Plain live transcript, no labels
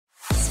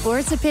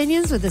Sports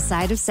opinions with a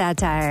side of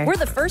satire. We're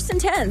the First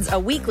and Tens, a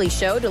weekly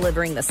show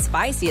delivering the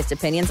spiciest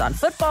opinions on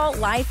football,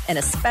 life, and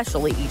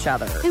especially each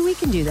other. And we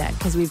can do that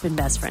because we've been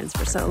best friends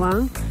for so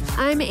long.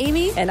 I'm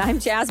Amy. And I'm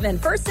Jasmine.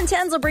 First and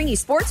Tens will bring you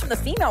sports from the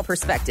female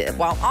perspective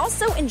while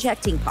also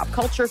injecting pop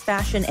culture,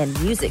 fashion, and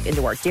music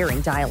into our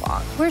daring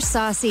dialogue. We're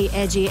saucy,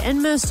 edgy,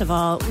 and most of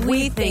all,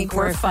 we think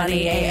we're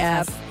funny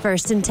AF.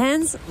 First and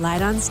Tens,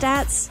 light on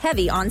stats,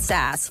 heavy on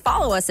sass.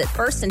 Follow us at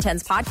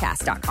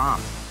firstandtenspodcast.com.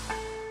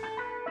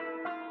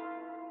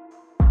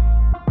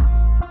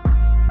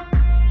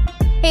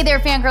 Hey there,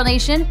 Fangirl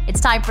Nation. It's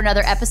time for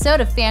another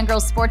episode of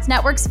Fangirl Sports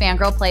Network's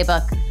Fangirl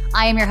Playbook.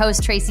 I am your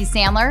host, Tracy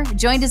Sandler,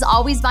 joined as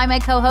always by my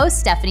co-host,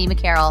 Stephanie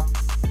McCarroll.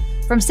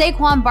 From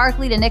Saquon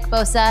Barkley to Nick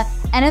Bosa,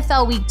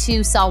 NFL Week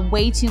 2 saw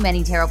way too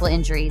many terrible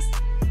injuries.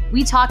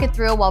 We talk it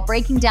through while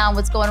breaking down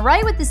what's going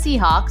right with the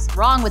Seahawks,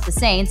 wrong with the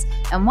Saints,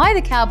 and why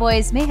the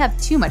Cowboys may have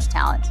too much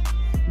talent.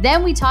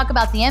 Then we talk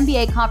about the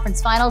NBA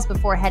Conference Finals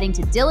before heading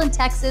to Dillon,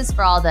 Texas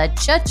for all the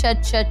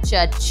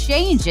cha-cha-cha-cha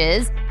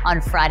changes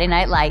on Friday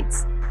Night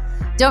Lights.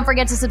 Don't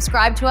forget to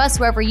subscribe to us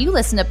wherever you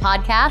listen to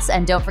podcasts,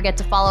 and don't forget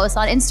to follow us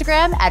on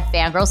Instagram at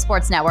Fangirl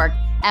Sports Network.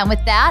 And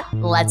with that,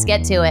 let's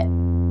get to it.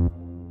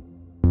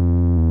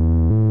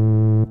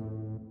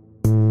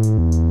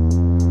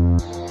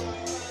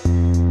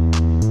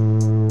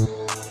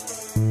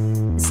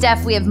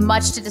 Steph, we have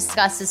much to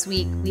discuss this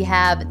week. We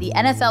have the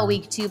NFL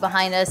Week 2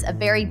 behind us, a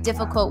very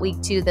difficult Week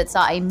 2 that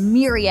saw a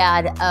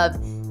myriad of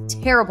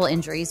terrible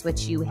injuries,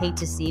 which you hate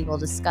to see. We'll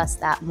discuss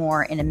that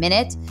more in a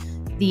minute.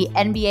 The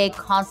NBA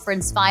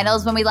Conference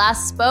Finals. When we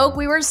last spoke,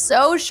 we were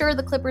so sure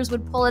the Clippers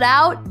would pull it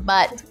out,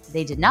 but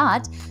they did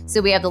not.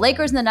 So we have the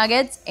Lakers and the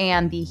Nuggets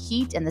and the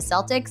Heat and the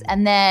Celtics.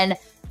 And then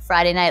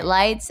Friday Night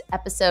Lights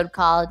episode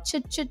called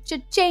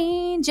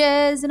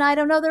Changes. And I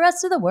don't know the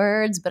rest of the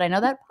words, but I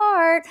know that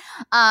part.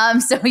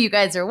 So you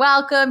guys are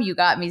welcome. You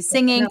got me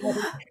singing.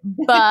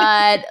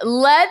 But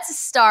let's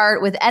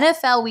start with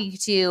NFL Week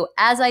 2.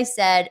 As I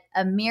said,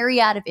 a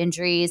myriad of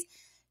injuries.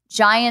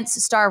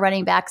 Giants star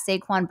running back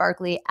Saquon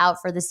Barkley out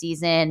for the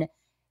season.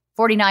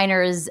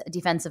 49ers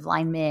defensive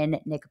lineman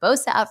Nick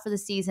Bosa out for the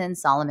season.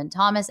 Solomon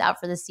Thomas out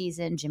for the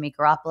season. Jimmy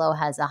Garoppolo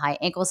has a high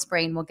ankle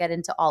sprain. We'll get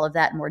into all of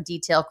that in more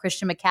detail.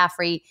 Christian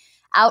McCaffrey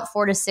out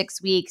 4 to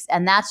 6 weeks.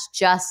 And that's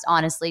just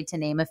honestly to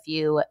name a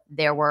few.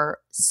 There were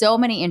so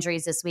many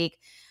injuries this week.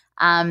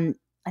 And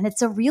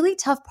it's a really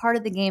tough part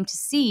of the game to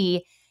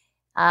see.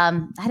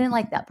 I didn't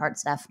like that part,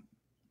 Steph,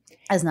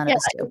 as none of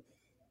us do.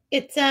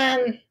 It's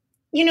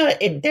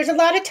there's a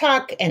lot of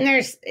talk, and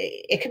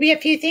it could be a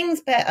few things,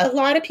 but a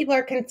lot of people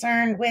are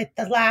concerned with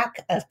the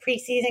lack of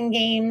preseason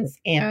games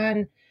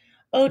and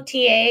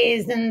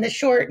OTAs and the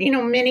short,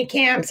 mini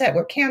camps that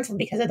were canceled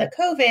because of the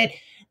COVID,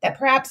 that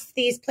perhaps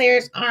these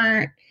players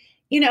aren't,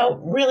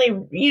 really,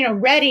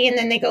 ready, and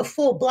then they go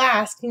full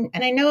blast. And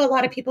I know a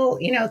lot of people,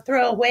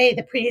 throw away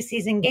the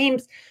preseason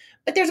games,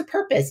 but there's a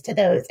purpose to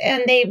those,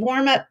 and they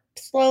warm up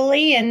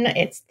slowly, and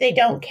they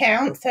don't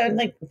count. So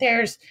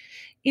there's,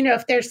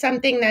 if there's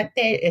something that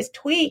is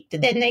tweaked,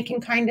 then they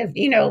can kind of,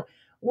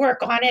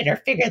 work on it or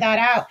figure that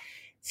out.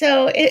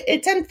 So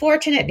it's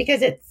unfortunate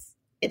because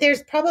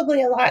there's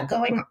probably a lot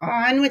going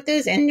on with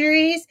those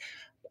injuries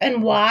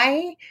and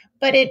why,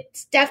 but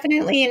it's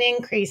definitely an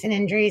increase in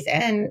injuries.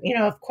 And,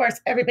 of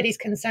course, everybody's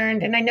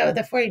concerned. And I know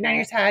the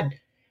 49ers had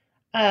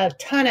a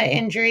ton of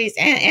injuries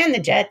and the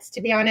Jets,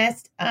 to be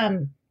honest, at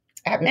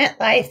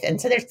MetLife.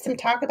 And so there's some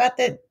talk about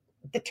the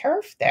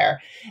turf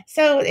there.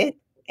 So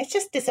it's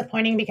just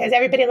disappointing because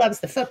everybody loves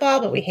the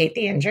football, but we hate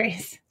the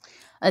injuries.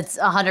 It's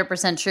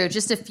 100% true.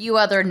 Just a few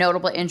other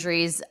notable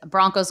injuries.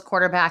 Broncos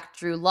quarterback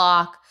Drew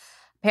Lock,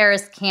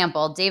 Paris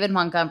Campbell, David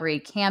Montgomery,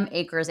 Cam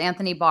Akers,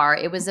 Anthony Barr.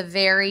 It was a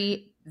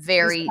very,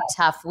 very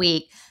tough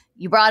week.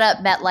 You brought up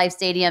MetLife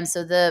Stadium.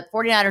 So the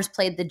 49ers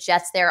played the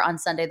Jets there on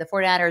Sunday. The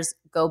 49ers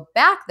go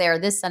back there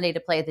this Sunday to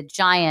play the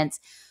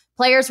Giants.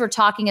 Players were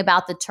talking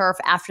about the turf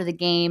after the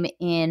game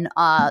in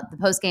the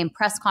post-game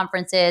press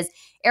conferences.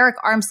 Eric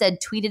Armstead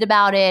tweeted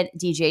about it.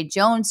 DJ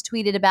Jones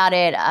tweeted about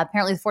it.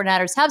 Apparently, the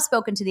 49ers have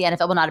spoken to the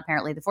NFL. Well, not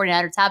apparently. The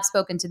 49ers have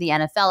spoken to the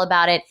NFL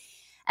about it.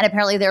 And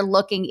apparently, they're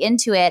looking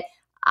into it.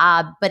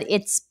 But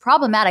it's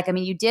problematic. I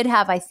mean, you did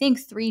have, I think,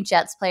 3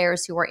 Jets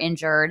players who were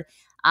injured.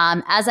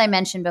 As I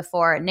mentioned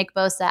before, Nick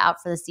Bosa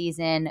out for the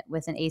season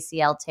with an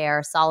ACL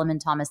tear. Solomon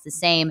Thomas the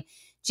same.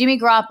 Jimmy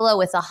Garoppolo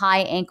with a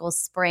high ankle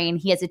sprain.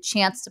 He has a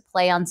chance to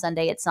play on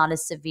Sunday. It's not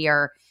as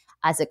severe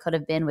as it could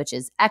have been, which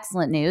is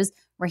excellent news.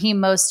 Raheem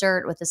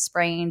Mostert with a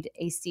sprained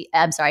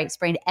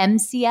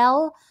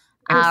MCL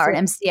or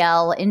an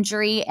MCL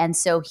injury. And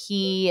so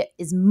he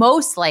is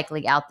most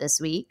likely out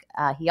this week.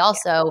 He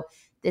also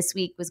this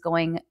week was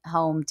going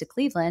home to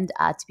Cleveland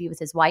to be with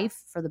his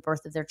wife for the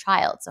birth of their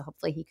child. So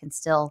hopefully he can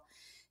still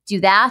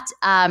do that.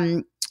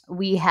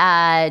 We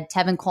had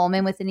Tevin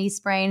Coleman with a knee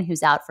sprain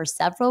who's out for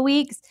several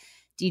weeks.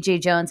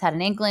 DJ Jones had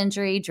an ankle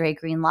injury. Dre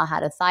Greenlaw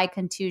had a thigh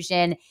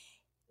contusion.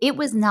 It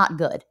was not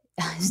good.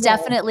 It was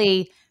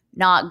definitely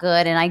not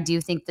good. And I do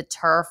think the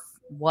turf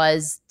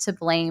was to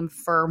blame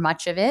for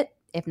much of it.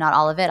 if not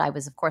all of it. I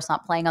was, of course,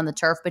 not playing on the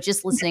turf, but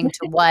just listening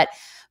to what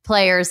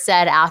players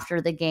said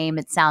after the game,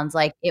 it sounds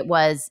like it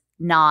was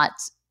not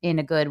in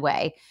a good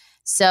way.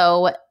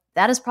 So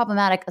that is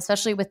problematic,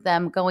 especially with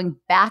them going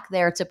back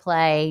there to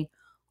play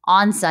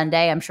on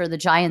Sunday. I'm sure the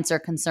Giants are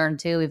concerned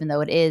too, even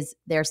though it is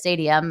their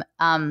stadium.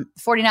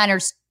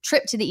 49ers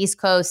trip to the East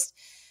Coast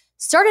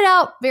started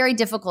out very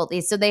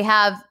difficultly. So they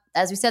have,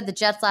 as we said, the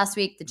Jets last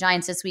week, the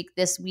Giants this week.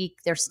 This week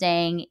they're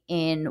staying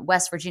in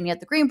West Virginia at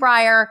the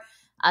Greenbrier.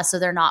 So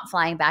they're not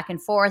flying back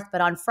and forth.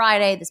 But on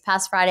Friday, this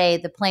past Friday,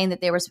 the plane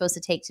that they were supposed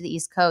to take to the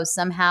East Coast,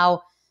 somehow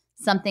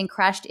something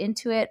crashed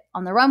into it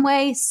on the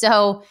runway.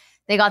 So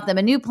they got them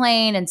a new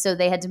plane. And so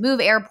they had to move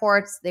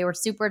airports. They were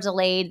super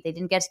delayed. They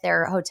didn't get to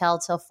their hotel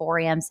till 4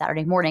 a.m.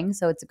 Saturday morning.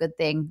 So it's a good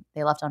thing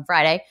they left on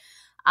Friday.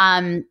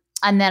 And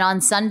then on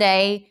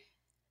Sunday,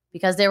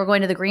 because they were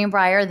going to the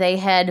Greenbrier, they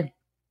had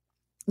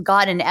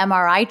got an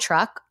MRI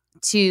truck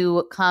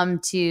to come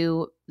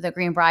to the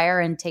Greenbrier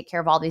and take care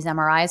of all these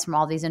MRIs from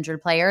all these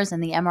injured players.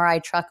 And the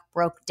MRI truck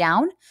broke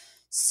down.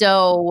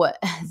 So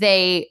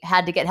they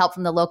had to get help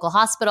from the local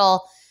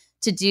hospital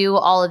to do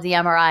all of the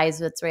MRIs.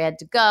 That's where he had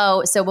to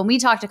go. So when we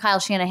talked to Kyle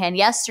Shanahan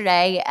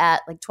yesterday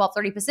at like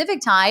 12:30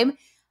 Pacific time,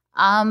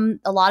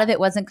 a lot of it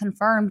wasn't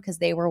confirmed because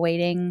they were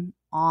waiting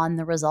on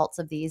the results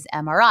of these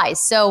MRIs.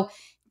 So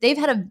they've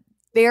had a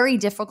very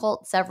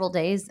difficult several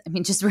days. I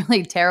mean, just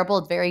really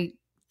terrible, very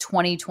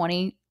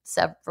 2020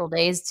 several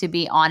days, to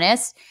be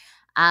honest.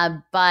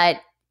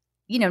 But,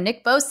 you know,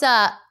 Nick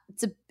Bosa,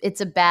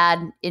 it's a bad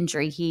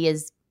injury. He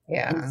is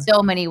in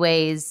so many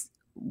ways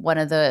one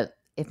of the,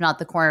 if not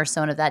the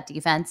cornerstone of that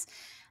defense.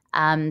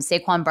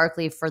 Saquon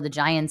Barkley for the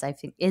Giants, I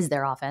think, is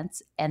their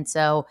offense. And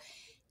so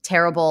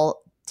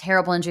terrible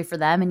injury for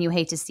them. And you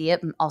hate to see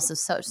it. And also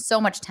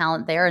so much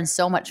talent there and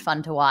so much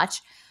fun to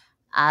watch.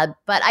 But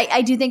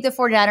I do think the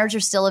 49ers are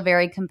still a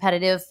very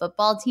competitive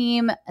football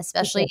team,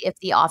 especially if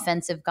the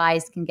offensive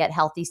guys can get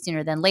healthy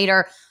sooner than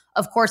later.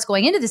 Of course,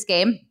 going into this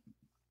game,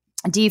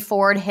 Dee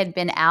Ford had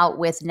been out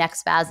with neck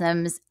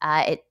spasms.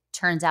 It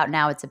turns out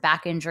now it's a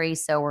back injury,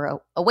 so we're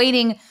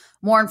awaiting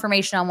more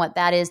information on what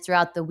that is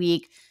throughout the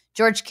week.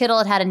 George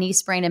Kittle had a knee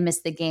sprain and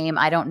missed the game.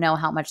 I don't know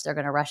how much they're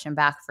going to rush him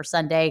back for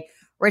Sunday.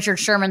 Richard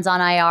Sherman's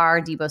on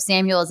IR. Deebo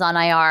Samuel is on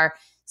IR.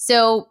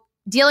 So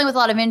dealing with a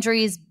lot of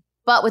injuries.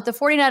 But what the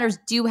 49ers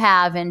do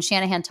have, and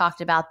Shanahan talked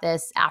about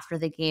this after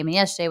the game and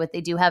yesterday, what they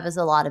do have is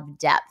a lot of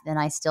depth. And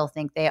I still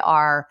think they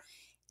are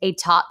a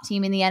top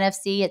team in the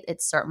NFC.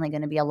 It's certainly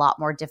going to be a lot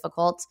more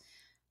difficult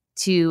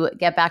to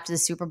get back to the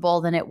Super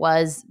Bowl than it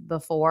was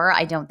before.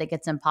 I don't think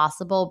it's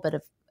impossible,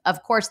 but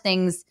of course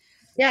things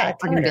are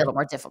going to be a little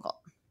more difficult.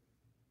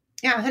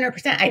 Yeah,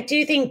 100%. I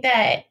do think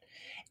that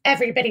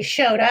everybody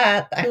showed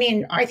up. I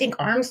mean, I think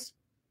Armstead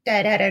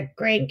had a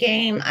great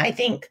game. I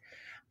think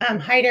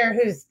Hyder,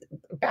 who's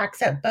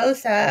backs up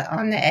Bosa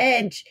on the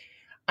edge,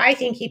 I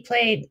think he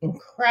played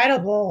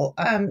incredible,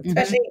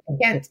 especially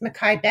against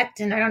Mekhi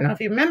Becton. I don't know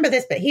if you remember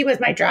this, but he was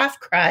my draft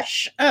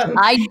crush.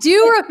 I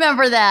do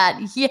remember that.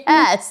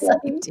 Yes,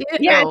 I do.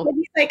 Yeah, so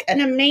he's like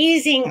an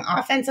amazing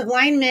offensive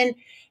lineman.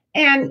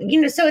 And,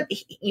 so,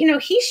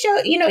 he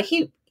showed,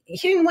 he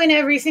didn't win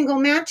every single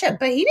matchup,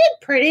 but he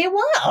did pretty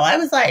well. I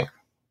was like,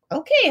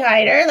 okay,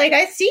 Hyder, like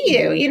I see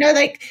you, and you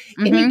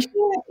can't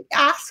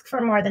ask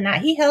for more than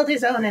that. He held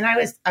his own, and I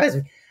was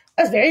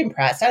very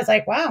impressed. I was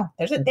like, wow,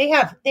 they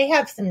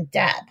have some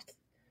depth.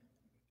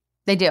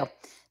 They do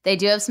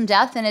have some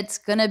depth, and it's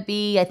going to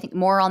be, I think,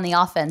 more on the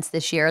offense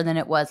this year than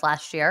it was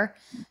last year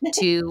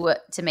to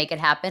make it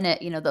happen.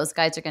 Those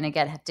guys are going to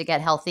have to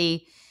get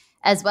healthy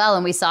as well.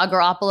 And we saw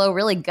Garoppolo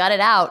really gut it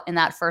out in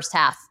that first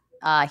half.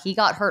 He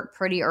got hurt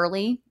pretty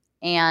early,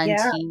 and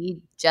he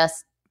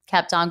just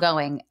kept on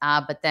going.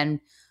 But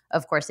then,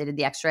 of course, they did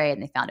the x-ray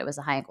and they found it was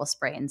a high ankle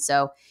sprain.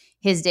 So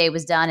his day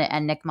was done,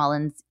 and Nick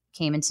Mullins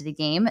came into the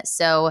game.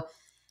 So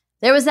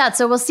there was that.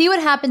 So we'll see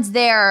what happens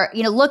there.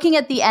 Looking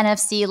at the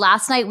NFC,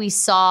 last night we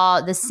saw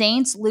the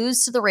Saints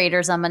lose to the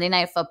Raiders on Monday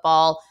Night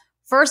Football.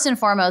 First and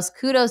foremost,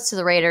 kudos to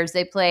the Raiders.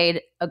 They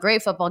played a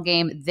great football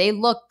game. They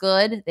look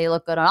good. They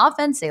look good on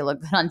offense. They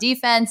look good on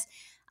defense.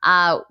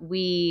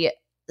 We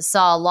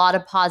saw a lot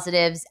of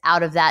positives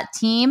out of that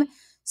team.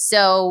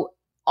 So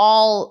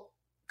all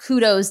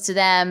kudos to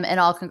them and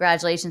all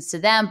congratulations to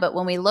them. But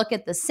when we look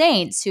at the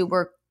Saints, who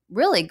were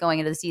really going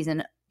into the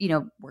season,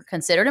 were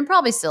considered and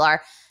probably still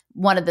are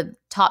one of the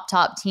top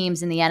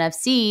teams in the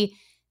NFC.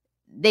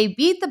 They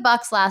beat the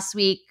Bucs last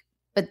week,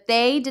 but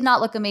they did not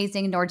look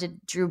amazing, nor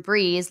did Drew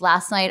Brees.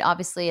 Last night,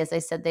 obviously, as I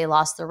said, they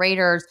lost the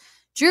Raiders.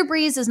 Drew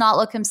Brees does not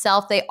look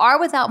himself. They are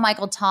without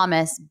Michael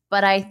Thomas,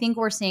 but I think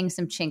we're seeing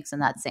some chinks in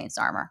that Saints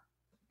armor.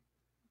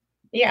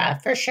 Yeah,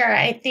 for sure.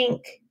 I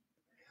think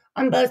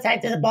on both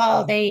sides of the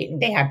ball, they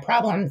had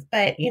problems.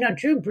 But,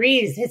 Drew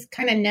Brees is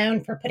kind of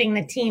known for putting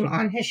the team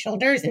on his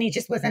shoulders, and he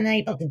just wasn't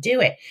able to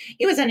do it.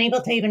 He was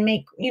unable to even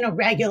make,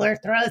 regular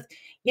throws,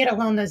 yet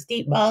alone those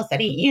deep balls that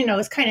he,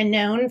 is kind of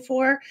known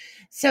for.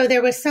 So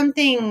there was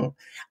something,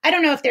 I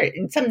don't know if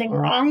there's something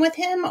wrong with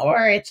him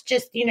or it's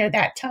just,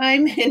 that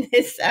time in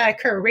his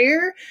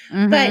career.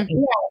 But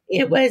yeah,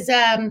 it was,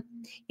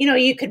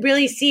 you could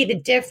really see the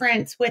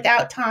difference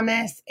without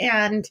Thomas,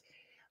 and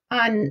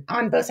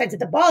on both sides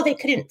of the ball, they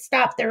couldn't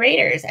stop the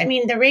Raiders. I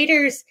mean, the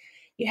Raiders,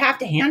 you have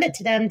to hand it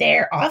to them.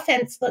 Their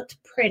offense looked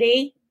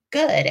pretty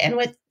good. And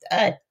with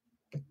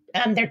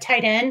their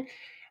tight end,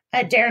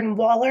 Darren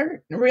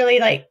Waller,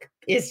 really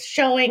is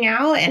showing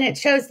out. And it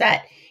shows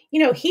that,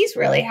 he's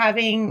really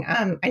having,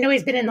 I know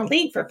he's been in the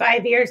league for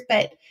 5 years,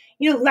 but,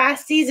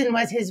 last season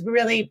was his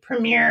really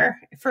premiere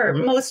for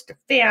most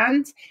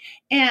fans.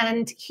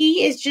 And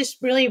he is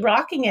just really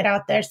rocking it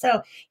out there.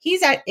 So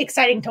he's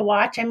exciting to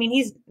watch. I mean,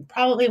 he's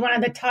probably one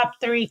of the top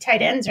 3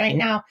 tight ends right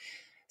now.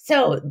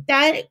 So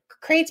that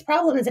creates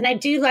problems. And I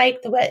do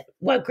like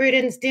what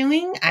Gruden's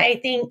doing.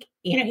 I think,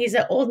 he's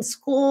an old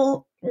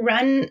school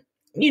run,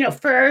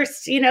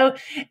 first, and,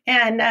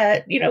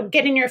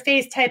 get in your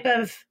face type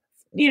of,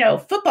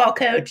 football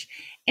coach.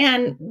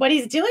 And what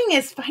he's doing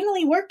is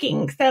finally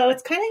working. So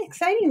it's kind of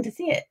exciting to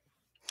see it.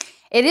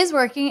 It is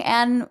working.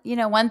 And,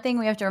 one thing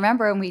we have to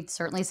remember, and we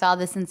certainly saw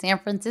this in San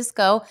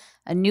Francisco,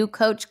 a new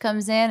coach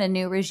comes in, a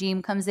new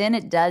regime comes in.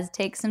 It does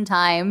take some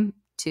time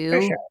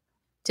to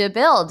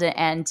build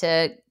and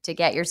to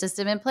get your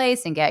system in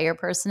place and get your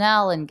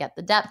personnel and get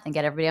the depth and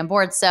get everybody on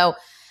board. So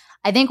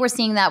I think we're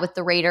seeing that with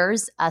the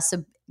Raiders.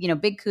 So,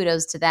 big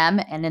kudos to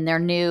them and in their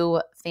new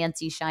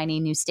fancy, shiny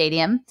new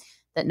stadium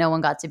that no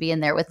one got to be in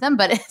there with them,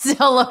 but it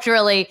still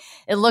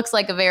it looks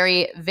like a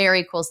very,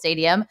 very cool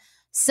stadium.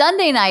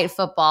 Sunday Night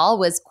Football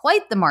was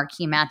quite the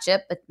marquee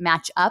matchup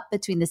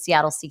between the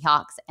Seattle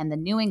Seahawks and the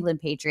New England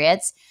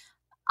Patriots.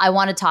 I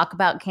want to talk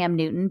about Cam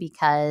Newton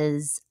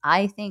because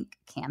I think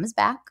Cam is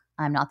back.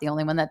 I'm not the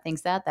only one that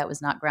thinks that. That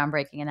was not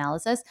groundbreaking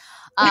analysis.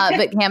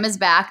 But Cam is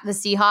back. The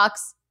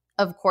Seahawks,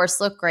 of course,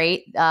 look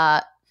great.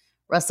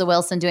 Russell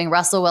Wilson doing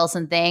Russell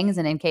Wilson things.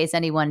 And in case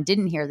anyone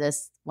didn't hear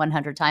this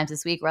 100 times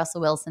this week, Russell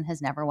Wilson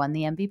has never won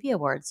the MVP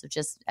award. So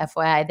just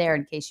FYI there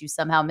in case you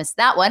somehow missed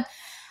that one.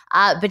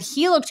 But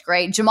he looked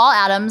great. Jamal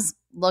Adams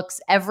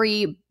looks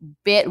every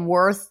bit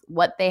worth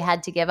what they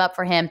had to give up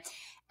for him.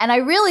 And I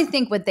really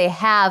think what they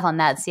have on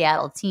that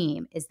Seattle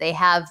team is they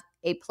have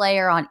a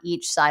player on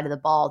each side of the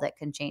ball that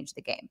can change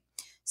the game.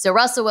 So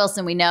Russell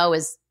Wilson, we know,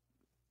 is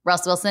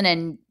Russell Wilson,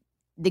 and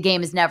the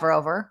game is never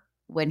over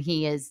when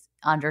he is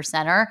under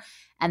center.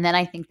 And then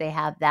I think they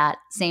have that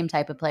same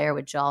type of player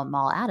with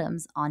Jamal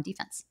Adams on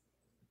defense.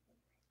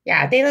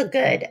 Yeah, they look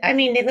good. I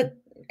mean, they look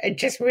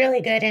just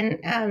really good.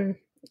 And,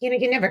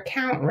 you never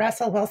count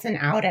Russell Wilson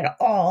out at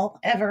all,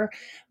 ever.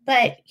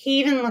 But he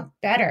even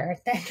looked better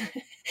than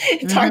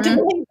it's hard to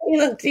believe he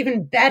looks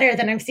even better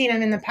than I've seen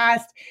him in the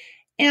past.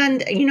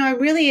 And, I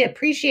really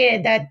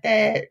appreciated that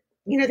the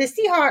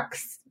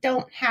Seahawks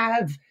don't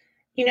have,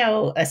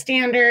 a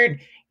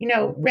standard,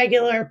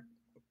 regular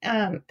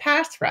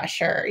pass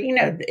rusher.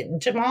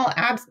 Jamal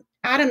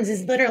Adams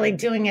is literally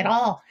doing it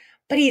all,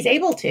 but he's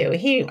able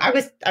to.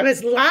 I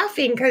was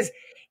laughing because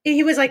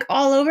he was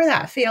all over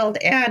that field,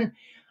 and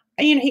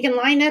he can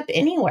line up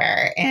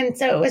anywhere. And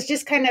so it was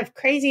just kind of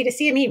crazy to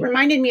see him. He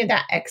reminded me of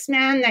that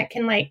X-Man that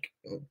can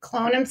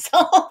clone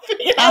himself.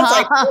 I was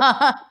like,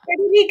 where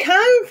did he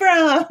come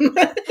from?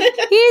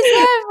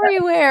 He's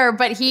everywhere.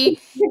 But he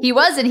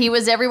wasn't. He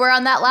was everywhere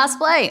on that last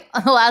play.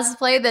 On the last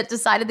play that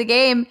decided the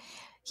game,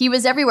 he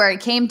was everywhere. It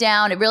came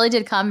down. It really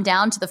did come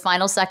down to the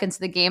final seconds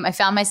of the game. I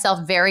found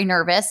myself very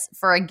nervous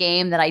for a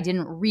game that I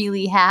didn't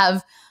really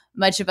have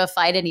much of a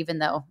fight in, even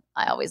though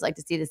I always like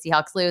to see the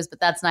Seahawks lose, but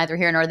that's neither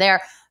here nor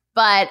there.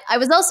 But I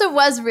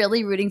was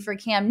really rooting for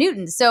Cam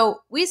Newton. So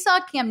we saw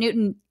Cam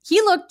Newton. He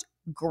looked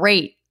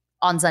great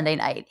on Sunday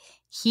night.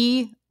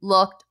 He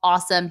looked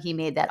awesome. He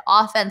made that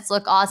offense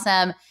look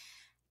awesome.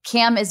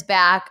 Cam is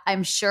back.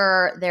 I'm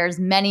sure there's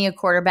many a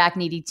quarterback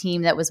needy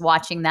team that was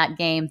watching that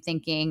game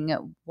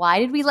thinking, why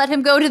did we let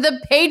him go to the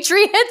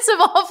Patriots of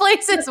all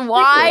places?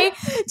 Why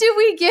did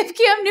we give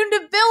Cam Newton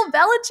to Bill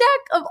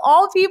Belichick of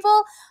all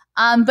people?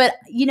 But,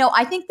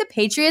 I think the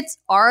Patriots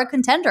are a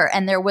contender,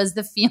 and there was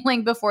the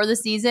feeling before the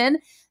season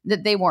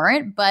that they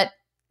weren't, but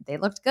they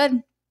looked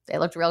good. They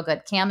looked real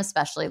good. Cam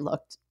especially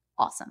looked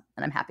awesome,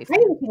 and I'm happy for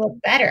him. I think he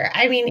looked better.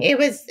 I mean, it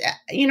was,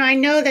 I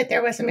know that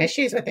there was some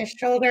issues with his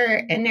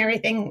shoulder and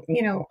everything,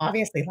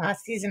 obviously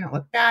last season it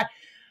looked bad,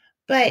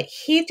 but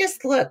he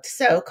just looked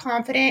so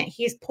confident.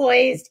 He's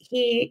poised.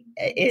 He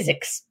is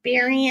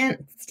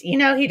experienced.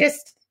 He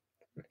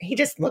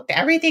just looked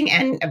everything.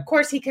 And of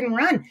course he can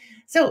run.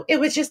 So it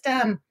was just,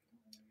 I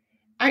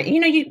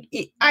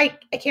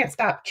can't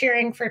stop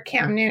cheering for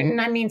Cam Newton.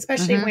 I mean,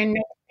 especially when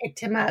they picked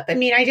him up. I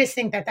mean, I just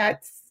think that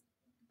that's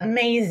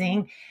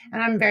amazing.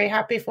 And I'm very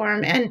happy for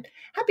him and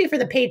happy for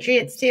the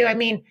Patriots too. I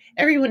mean,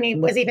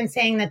 everyone was even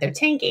saying that they're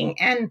tanking.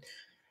 And,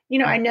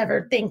 I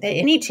never think that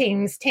any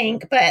teams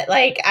tank, but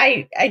like,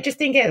 I just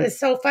think it was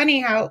so funny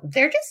how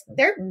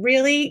they're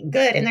really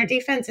good and their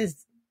defense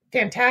is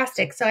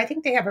fantastic. So I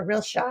think they have a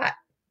real shot.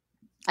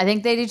 I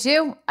think they do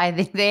too. I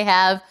think they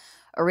have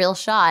a real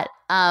shot.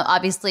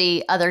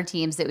 Obviously, other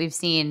teams that we've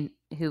seen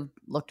who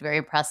looked very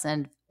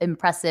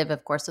impressive,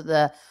 of course, with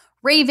the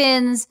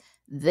Ravens,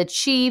 the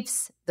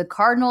Chiefs, the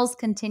Cardinals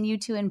continue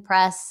to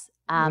impress.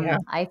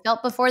 I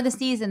felt before the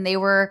season they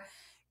were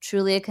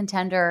truly a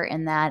contender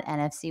in that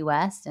NFC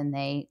West, and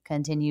they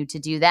continue to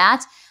do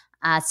that.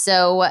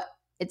 So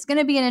it's going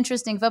to be an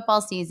interesting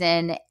football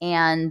season,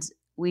 and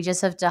we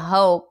just have to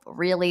hope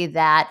really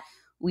that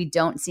we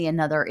don't see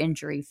another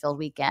injury-filled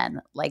weekend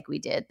like we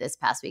did this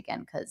past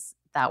weekend, because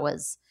that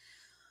was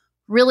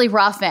really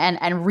rough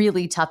and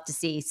really tough to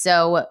see.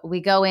 So we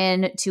go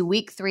into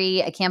week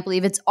 3. I can't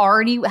believe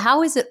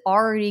how is it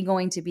already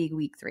going to be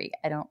week 3?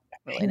 I don't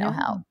really know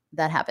how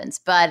that happens.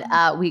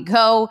 But we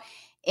go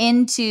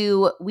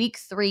into week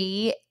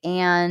 3,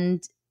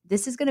 and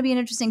this is going to be an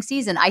interesting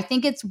season. I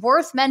think it's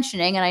worth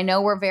mentioning, and I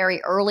know we're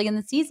very early in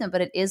the season,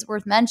 but it is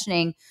worth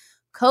mentioning,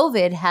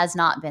 COVID has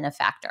not been a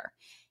factor.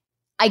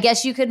 I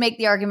guess you could make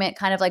the argument,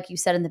 kind of like you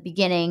said in the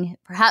beginning,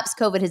 perhaps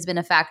COVID has been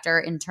a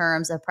factor in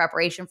terms of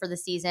preparation for the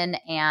season,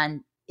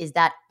 and is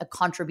that a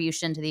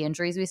contribution to the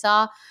injuries we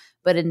saw?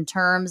 But in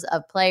terms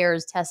of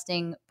players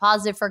testing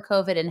positive for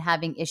COVID and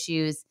having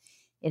issues,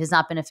 it has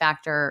not been a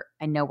factor.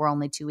 I know we're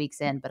only 2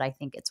 weeks in, but I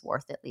think it's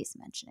worth at least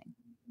mentioning.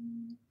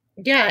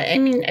 Yeah, I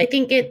mean, I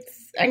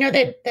know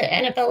that the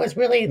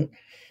NFL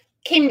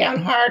came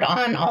down hard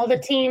on all the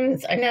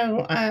teams. I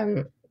know.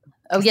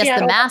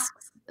 Yes,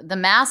 the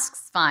mask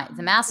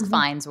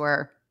fines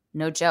were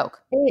no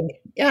joke.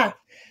 Yeah,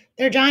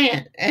 they're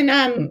giant. And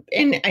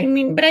I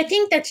mean, but I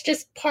think that's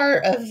just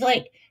part of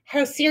like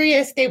how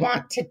serious they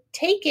want to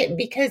take it,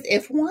 because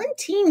if one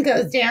team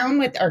goes down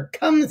with or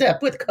comes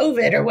up with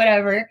COVID or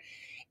whatever,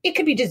 it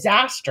could be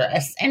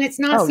disastrous. And it's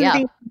not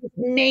something you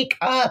make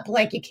up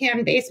like you can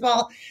in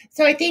baseball.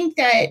 So I think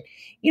that,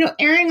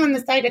 erring on the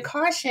side of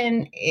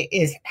caution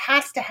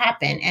has to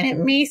happen. And it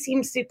may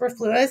seem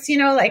superfluous,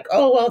 like,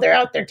 oh, well, they're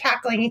out there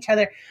tackling each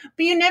other,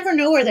 but you never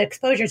know where the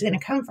exposure is going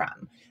to come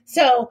from.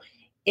 So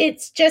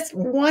it's just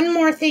one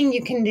more thing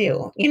you can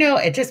do,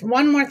 it's just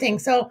one more thing.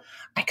 So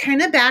I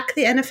kind of back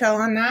the NFL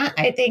on that.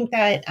 I think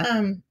that,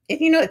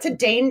 it's a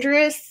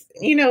dangerous,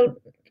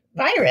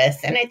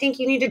 virus, and I think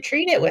you need to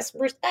treat it with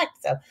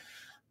respect. So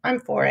I'm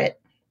for it.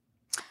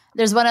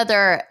 There's one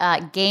other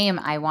game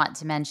I want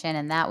to mention,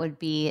 and that would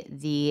be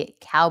the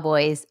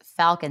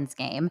Cowboys-Falcons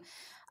game.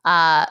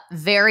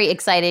 Very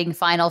exciting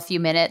final few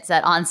minutes.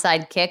 That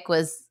onside kick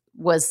was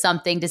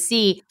something to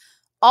see.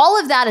 All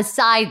of that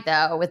aside,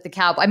 though, with the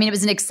Cowboys, I mean, it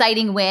was an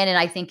exciting win, and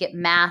I think it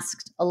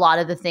masked a lot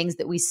of the things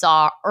that we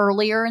saw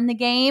earlier in the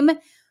game.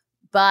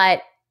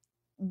 But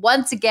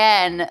once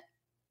again,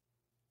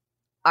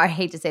 I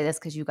hate to say this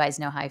because you guys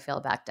know how I feel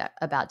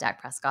about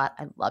Dak Prescott.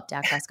 I love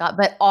Dak Prescott.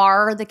 But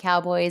are the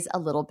Cowboys a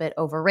little bit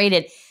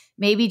overrated?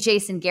 Maybe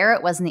Jason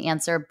Garrett wasn't the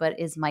answer, but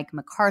is Mike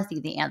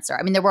McCarthy the answer?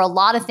 I mean, there were a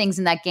lot of things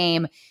in that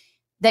game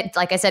that,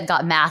 like I said,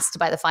 got masked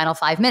by the final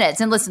 5 minutes.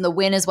 And listen, the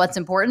win is what's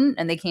important,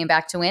 and they came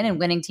back to win, and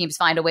winning teams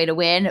find a way to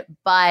win.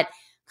 But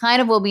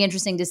kind of will be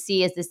interesting to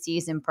see as the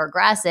season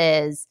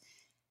progresses,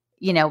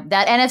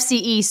 that NFC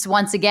East,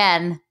 once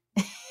again,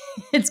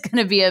 it's going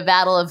to be a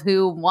battle of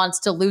who wants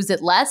to lose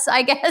it less,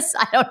 I guess.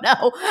 I don't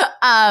know.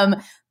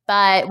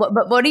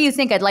 But what do you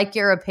think? I'd like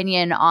your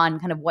opinion on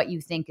kind of what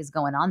you think is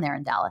going on there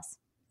in Dallas.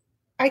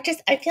 I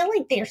feel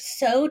like they're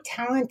so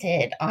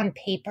talented on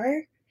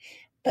paper,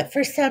 but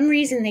for some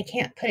reason they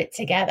can't put it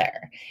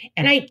together.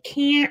 And I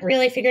can't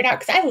really figure it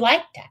out, because I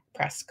like Dak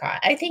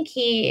Prescott. I think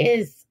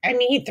he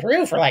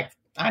threw for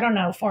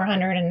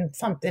 400 and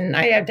something.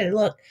 I have to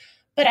look.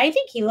 But I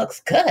think he looks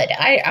good.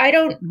 I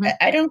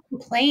don't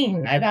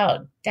complain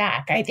about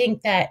Dak. I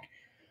think that.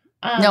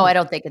 No, I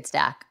don't think it's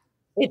Dak.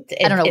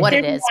 I don't know what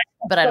it is,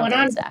 but I don't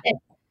think it's Dak.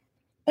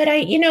 But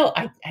I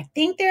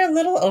think they're a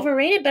little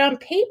overrated. But on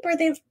paper,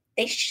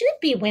 they should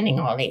be winning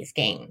all these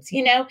games,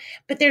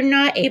 But they're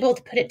not able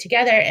to put it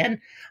together. And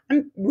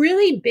I'm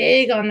really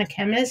big on the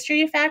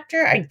chemistry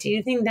factor. I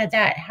do think that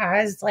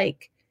has a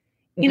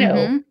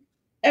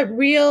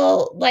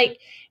real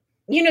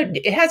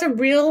it has a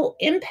real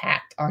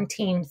impact on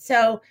teams.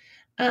 So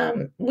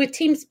with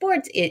team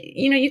sports,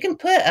 you can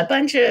put a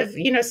bunch of,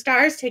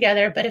 stars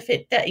together, but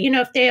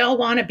if they all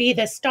want to be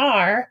the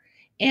star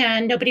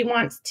and nobody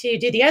wants to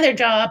do the other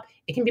job,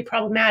 it can be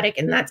problematic.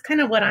 And that's kind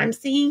of what I'm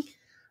seeing.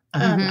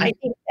 I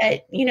think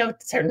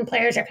that, certain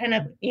players are kind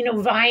of,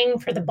 vying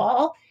for the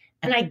ball,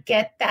 and I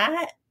get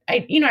that.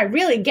 I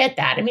really get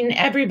that. I mean,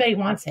 everybody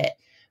wants it,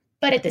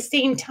 but at the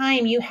same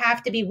time, you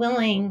have to be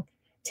willing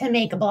to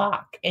make a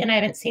block. And I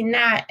haven't seen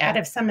that out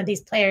of some of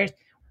these players.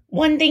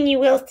 one thing you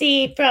will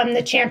see from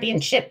the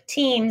championship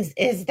teams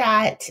is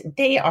that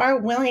they are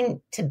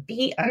willing to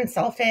be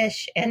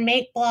unselfish and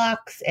make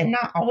blocks and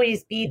not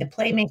always be the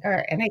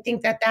playmaker. And I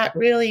think that that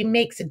really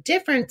makes a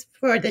difference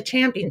for the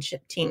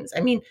championship teams.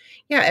 I mean,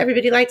 yeah,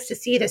 everybody likes to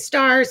see the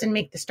stars and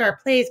make the star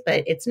plays,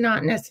 but it's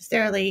not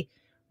necessarily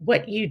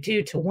what you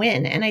do to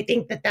win. And I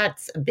think that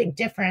that's a big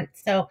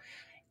difference. So,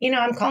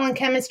 I'm calling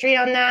chemistry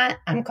on that.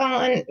 I'm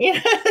calling,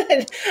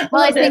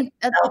 Well, I think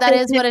that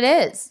is what it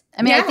is.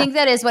 I mean, Yeah. I think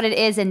that is what it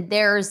is. And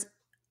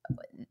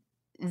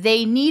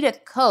they need a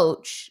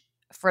coach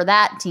for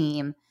that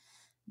team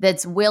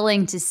that's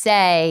willing to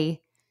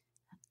say,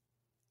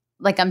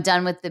 like, I'm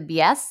done with the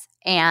BS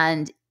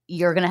and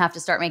you're going to have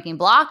to start making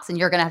blocks and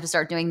you're going to have to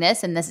start doing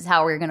this. And this is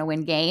how we're going to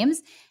win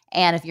games.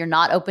 And if you're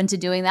not open to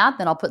doing that,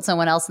 then I'll put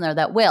someone else in there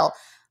that will.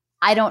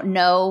 I don't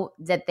know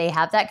that they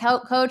have that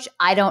coach.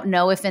 I don't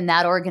know if in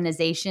that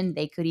organization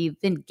they could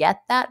even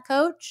get that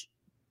coach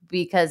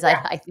because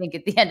I think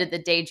at the end of the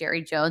day,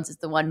 Jerry Jones is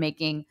the one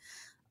making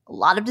a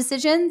lot of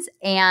decisions.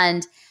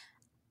 And,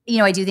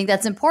 I do think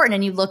that's important.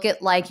 And you look at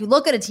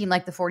a team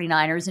like the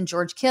 49ers and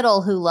George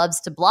Kittle, who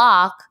loves to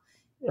block,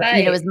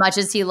 Right. as much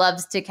as he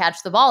loves to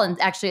catch the ball. And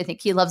actually, I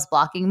think he loves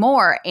blocking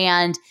more.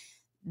 And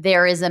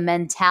there is a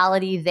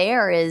mentality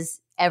there is,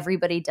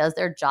 everybody does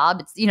their job.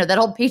 It's, that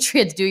old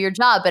Patriots do your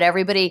job, but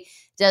everybody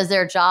does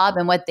their job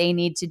and what they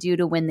need to do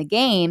to win the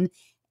game.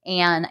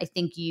 And I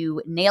think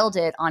you nailed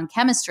it on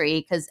chemistry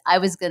because I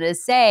was going to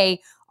say,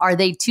 are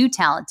they too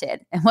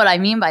talented? And what I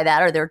mean by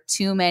that, are there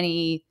too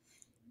many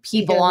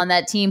people on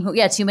that team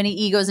too many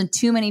egos and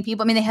too many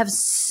people? I mean, they have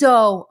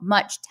so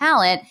much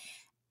talent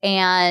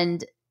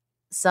and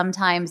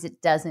sometimes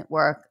it doesn't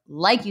work.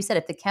 Like you said,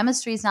 if the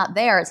chemistry is not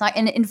there, it's not.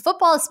 And in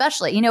football,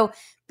 especially,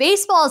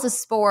 baseball is a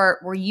sport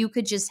where you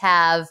could just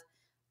have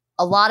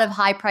a lot of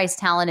high-priced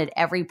talent at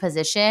every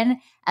position,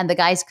 and the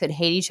guys could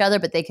hate each other,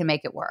 but they can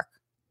make it work.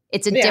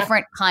 It's a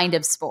different kind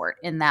of sport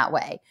in that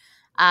way.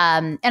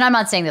 And I'm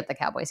not saying that the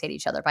Cowboys hate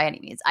each other by any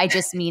means. I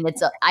just mean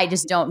I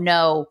just don't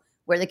know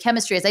where the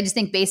chemistry is. I just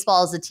think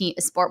baseball is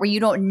a sport where you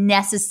don't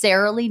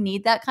necessarily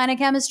need that kind of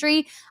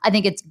chemistry. I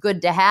think it's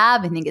good to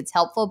have. I think it's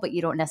helpful, but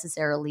you don't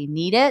necessarily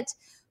need it.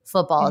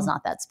 Football is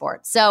not that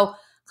sport. So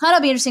kind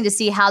of be interesting to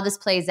see how this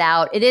plays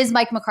out. It is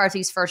Mike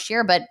McCarthy's first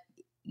year, but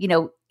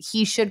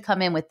he should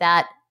come in with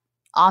that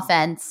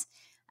offense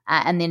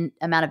and the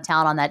amount of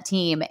talent on that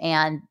team.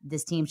 And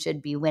this team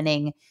should be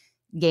winning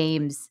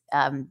games,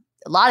 a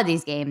lot of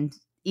these games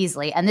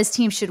easily. And this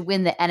team should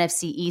win the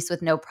NFC East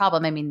with no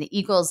problem. I mean, the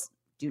Eagles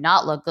do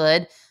not look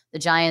good. The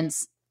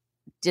Giants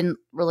didn't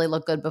really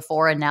look good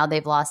before, and now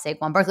they've lost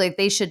Saquon Barkley.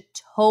 They should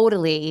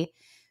totally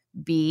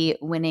be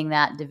winning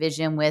that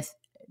division with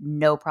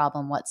no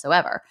problem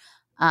whatsoever.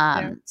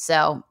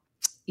 So,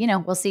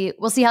 we'll see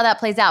how that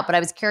plays out. But I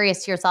was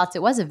curious to your thoughts.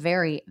 It was a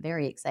very,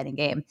 very exciting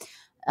game.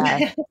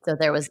 So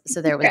there was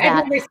that.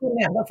 I've never seen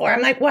that before.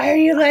 I'm like, why are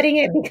you letting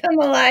it become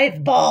a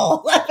live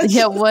ball?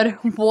 Yeah. What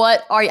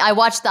are you? I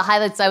watched the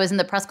highlights. I was in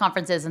the press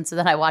conferences. And so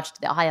then I watched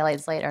the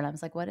highlights later and I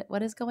was like,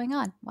 what is going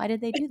on? Why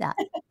did they do that?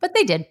 But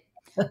they did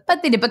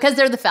because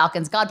they're the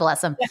Falcons. God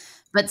bless them.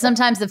 But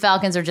sometimes the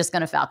Falcons are just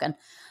going to Falcon.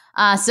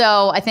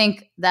 So I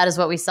think that is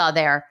what we saw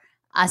there.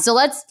 So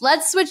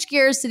let's switch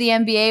gears to the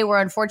NBA, where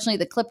unfortunately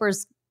the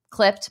Clippers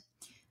clipped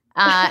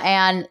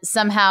and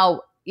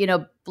somehow,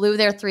 blew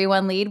their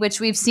 3-1 lead, which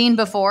we've seen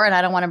before. And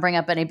I don't want to bring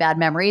up any bad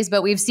memories,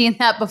 but we've seen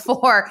that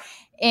before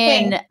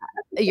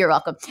you're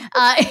welcome,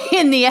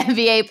 in the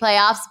NBA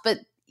playoffs. But,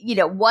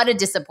 what a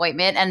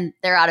disappointment. And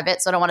they're out of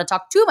it. So I don't want to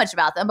talk too much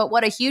about them, but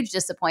what a huge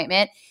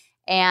disappointment.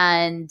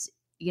 And,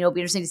 it'll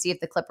be interesting to see if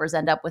the Clippers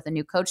end up with a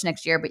new coach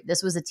next year. But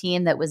this was a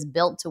team that was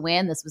built to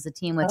win. This was a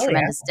team with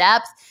tremendous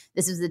depth.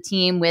 This was a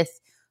team with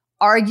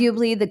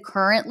arguably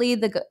currently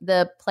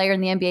the player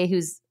in the NBA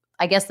who's,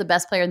 I guess, the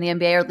best player in the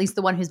NBA, or at least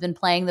the one who's been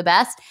playing the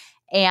best.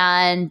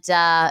 And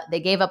they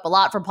gave up a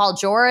lot for Paul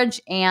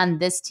George, and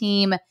this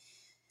team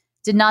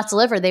did not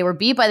deliver. They were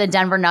beat by the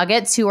Denver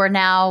Nuggets, who are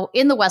now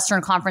in the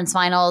Western Conference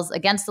Finals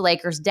against the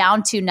Lakers,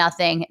 down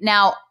 2-0.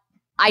 Now,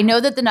 I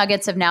know that the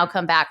Nuggets have now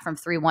come back from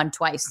 3-1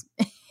 twice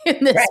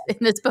in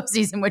this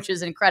postseason, which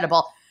is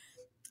incredible.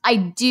 I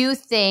do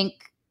think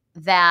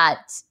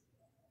that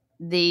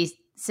the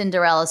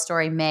Cinderella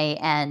story may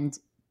end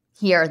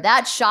here.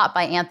 That shot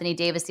by Anthony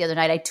Davis the other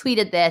night, I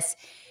tweeted this.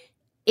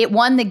 It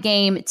won the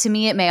game. To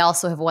me, it may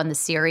also have won the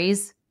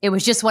series. It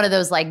was just one of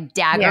those like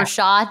dagger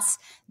shots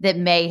that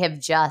may have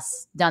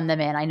just done them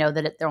in. I know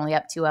that they're only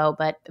up 2-0,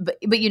 but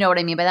you know what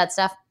I mean by that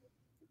stuff?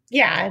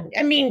 Yeah,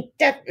 I mean,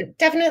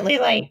 definitely.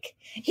 Like,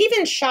 he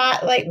even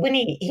shot like when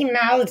he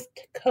mouthed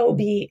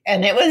Kobe,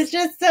 and it was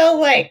just so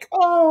like,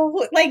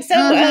 oh, like so.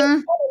 I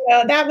don't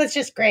know, that was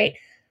just great.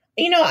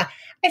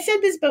 I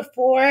said this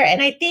before,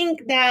 and I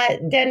think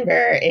that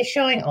Denver is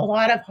showing a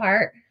lot of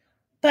heart.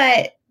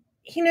 But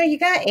you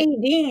got AD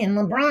and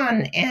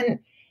LeBron, and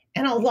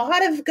a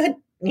lot of good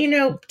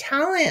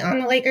talent on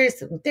the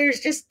Lakers. There's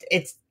just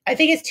I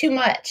think it's too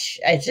much.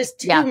 It's just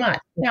too much.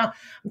 Now,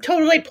 I'm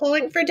totally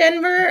pulling for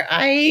Denver.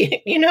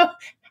 I,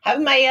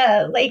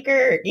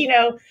 Laker,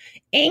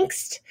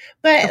 angst.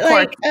 But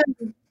like, at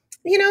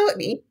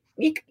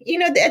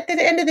the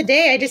end of the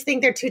day, I just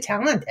think they're too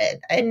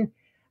talented. And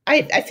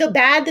I feel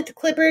bad that the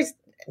Clippers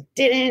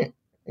didn't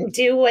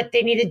do what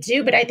they needed to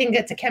do, but I think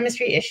that's a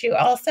chemistry issue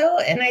also.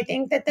 And I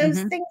think that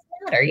those things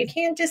matter. You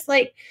can't just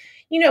like,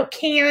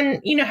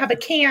 have a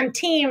can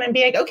team and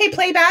be like, okay,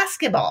 play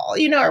basketball,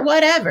 or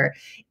whatever.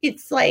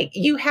 It's like,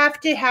 you have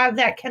to have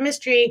that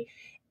chemistry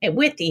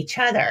with each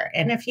other.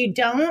 And if you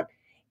don't,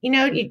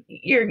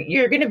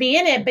 you're going to be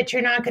in it, but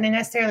you're not going to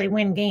necessarily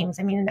win games.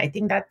 I mean, I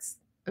think that's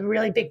a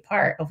really big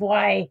part of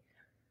why,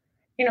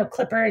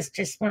 Clippers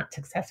just weren't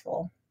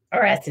successful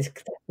or as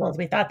successful as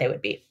we thought they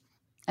would be.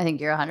 I think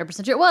you're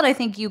 100% true. Well, and I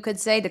think you could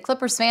say the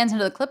Clippers fans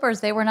into the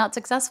Clippers, they were not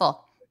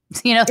successful.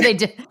 They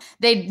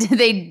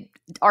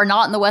are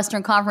not in the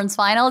Western Conference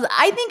Finals.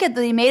 I think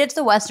they made it to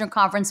the Western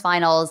Conference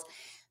Finals,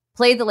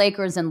 played the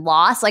Lakers and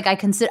lost. Like I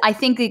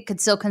think they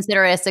could still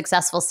consider it a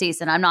successful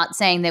season. I'm not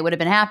saying they would have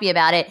been happy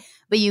about it,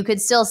 but you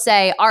could still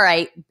say, all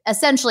right,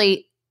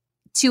 essentially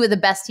two of the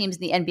best teams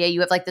in the NBA.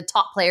 You have like the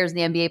top players in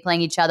the NBA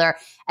playing each other.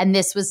 And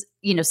this was,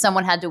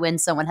 someone had to win,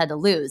 someone had to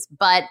lose.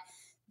 But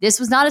this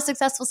was not a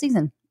successful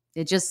season.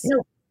 It just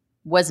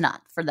was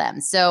not for them.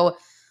 So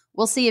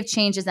we'll see if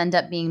changes end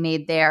up being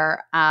made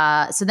there.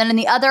 So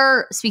then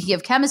speaking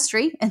of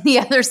chemistry, in the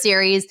other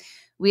series,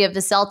 we have the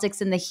Celtics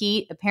and the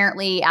Heat.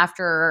 Apparently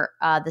after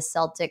the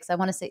Celtics, I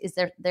want to say, is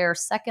their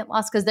second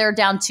loss? Because they're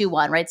down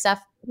 2-1, right,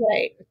 Steph?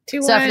 Right,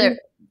 2-1. So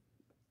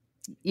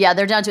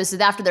they're down to it. So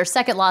after their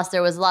second loss,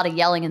 there was a lot of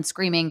yelling and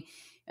screaming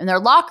in their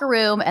locker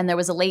room, and there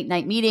was a late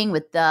night meeting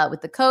with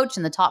the coach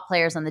and the top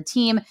players on the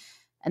team.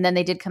 And then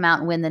they did come out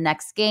and win the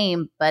next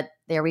game. But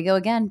there we go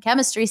again.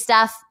 Chemistry,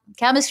 Steph.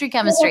 Chemistry.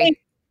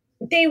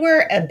 They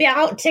were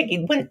about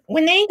to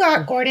when they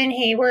got Gordon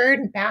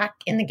Hayward back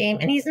in the game,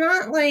 and he's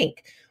not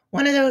like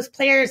one of those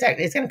players that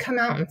is going to come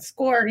out and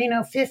score,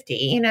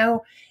 50.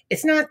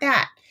 It's not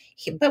that.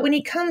 But when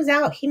he comes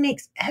out, he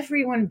makes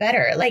everyone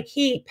better. Like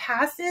he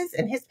passes,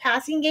 and his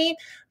passing game,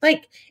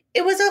 like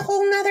it was a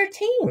whole nother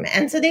team.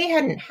 And so they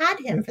hadn't had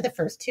him for the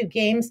first 2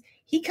 games.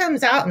 He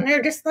comes out and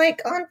they're just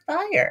like on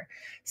fire.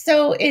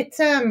 So it's,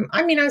 I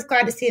was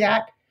glad to see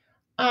that.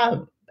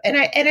 And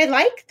I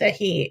like the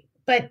Heat,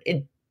 but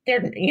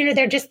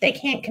they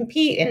can't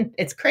compete. And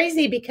it's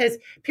crazy because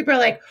people are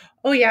like,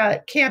 oh yeah,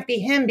 it can't be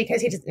him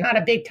because he's not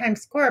a big time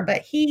scorer,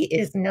 but he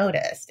is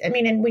noticed. I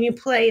mean, and when you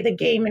play the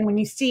game and when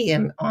you see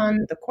him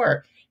on the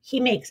court, he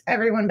makes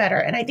everyone better.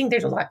 And I think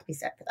there's a lot to be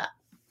said for that.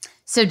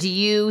 So do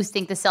you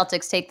think the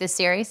Celtics take this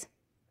series?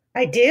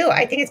 I do.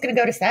 I think it's going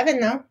to go to 7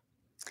 though.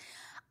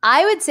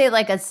 I would say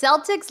like a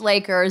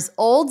Celtics-Lakers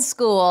old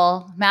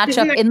school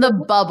matchup in the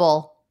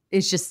bubble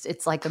is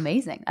it's like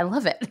amazing. I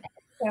love it.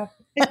 Yeah,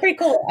 it's pretty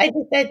cool. I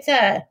think that's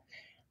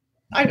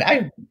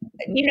I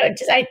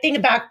think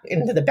about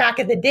into the back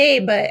of the day,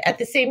 but at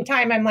the same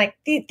time, I'm like,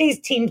 these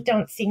teams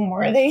don't seem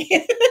worthy.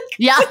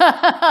 Yeah.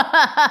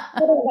 I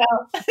don't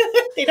know.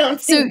 They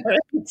don't seem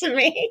worthy to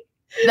me.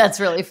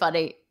 That's really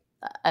funny.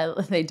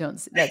 They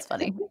don't. That's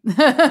funny.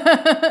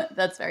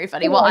 That's very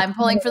funny. Well, I'm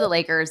pulling for the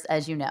Lakers,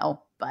 as you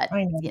know, but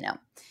I'm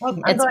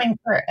going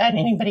for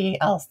anybody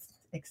else.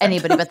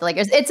 Anybody but the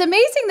Lakers. It's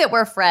amazing that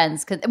we're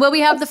friends. We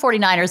have the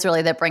 49ers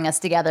really that bring us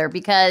together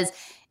because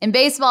in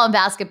baseball and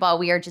basketball,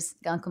 we are just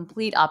on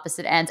complete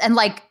opposite ends. And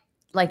like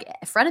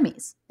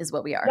frenemies is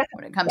what we are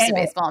when it comes to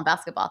baseball and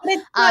basketball. But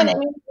it's fun.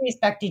 We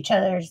respect each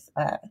other's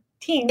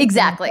teams.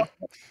 Exactly.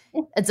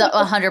 It's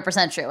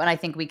 100% true. And I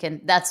think we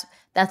can, that's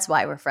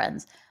why we're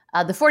friends.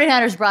 The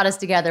 49ers brought us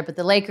together, but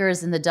the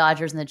Lakers and the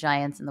Dodgers and the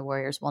Giants and the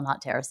Warriors will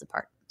not tear us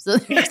apart. So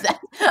there's that.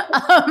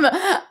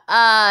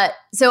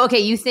 Okay,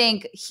 you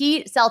think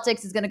Heat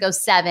Celtics is going to go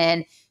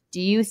 7.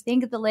 Do you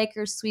think the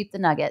Lakers sweep the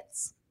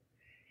Nuggets?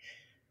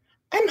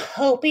 I'm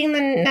hoping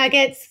the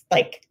Nuggets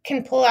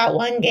can pull out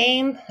one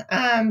game,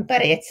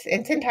 but it's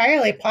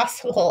entirely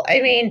possible.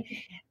 I mean,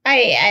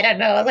 I don't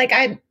know.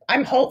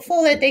 I'm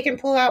hopeful that they can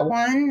pull out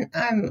one.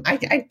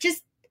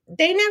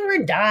 They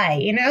never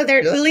die. They're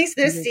at least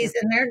this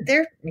season.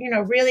 They're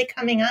really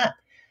coming up.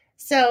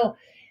 So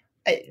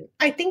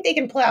I think they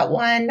can pull out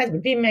one. That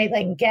would be my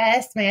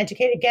my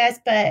educated guess.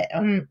 But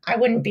I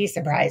wouldn't be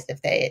surprised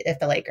if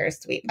the Lakers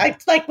sweep.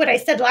 Like what I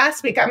said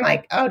last week. I'm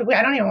like, I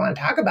don't even want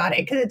to talk about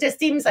it because it just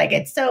seems like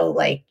it's so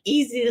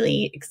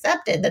easily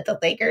accepted that the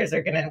Lakers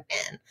are going to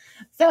win.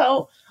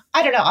 So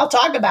I don't know. I'll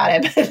talk about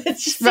it, but it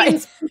just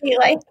seems to be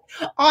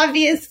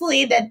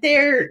obviously that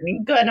they're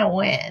going to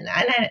win,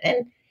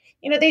 and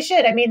they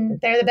should. I mean,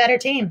 they're the better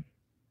team.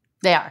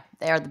 They are.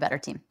 They are the better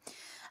team.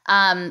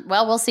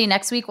 Well, we'll see.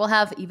 Next week, we'll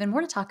have even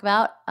more to talk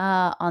about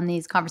on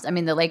these conference. I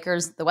mean, the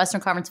Lakers, the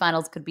Western Conference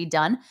Finals could be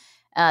done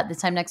this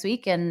time next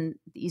week, and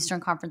the Eastern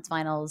Conference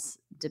Finals,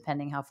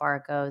 depending how far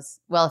it goes.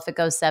 Well, if it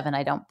goes 7,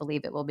 I don't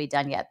believe it will be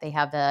done yet. They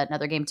have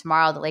another game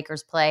tomorrow. The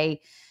Lakers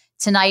play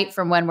tonight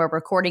from when we're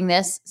recording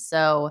this,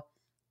 so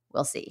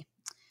we'll see.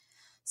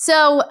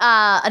 So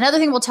another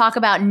thing we'll talk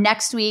about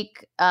next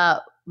week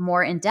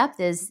more in depth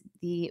is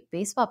the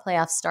baseball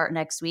playoffs start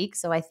next week.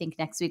 So I think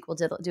next week we'll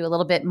do a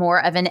little bit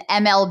more of an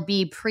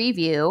MLB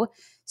preview.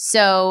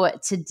 So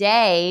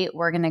today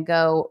we're going to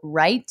go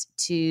right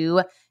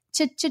to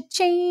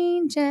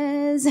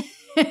changes.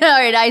 All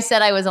right. I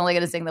said I was only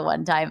going to sing the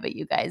one time, but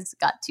you guys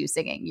got two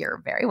singing.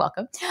 You're very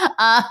welcome.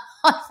 On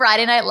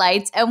Friday Night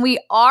Lights. And we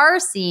are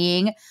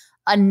seeing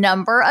a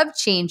number of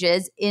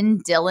changes in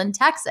Dillon,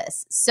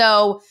 Texas.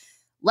 So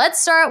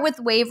let's start with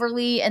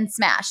Waverly and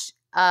Smash.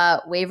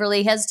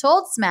 Waverly has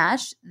told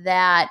Smash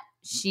that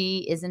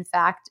she is in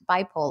fact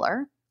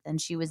bipolar, and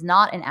she was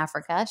not in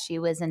Africa. She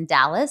was in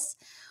Dallas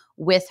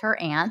with her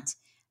aunt.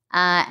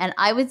 And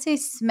I would say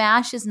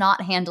Smash is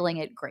not handling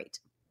it great.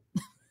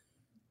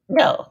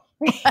 No.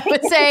 I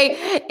would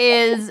say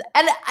is,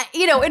 and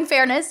in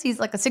fairness, he's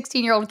like a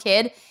 16-year-old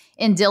kid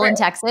in Dillon,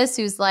 Texas,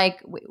 who's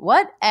like, wait,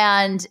 what?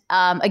 And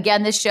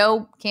again, this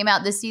show came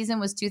out this season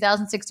was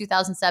 2006,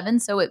 2007.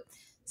 So it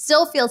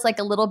still feels like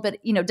a little bit,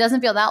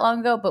 doesn't feel that long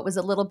ago, but was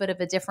a little bit of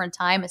a different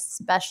time,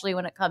 especially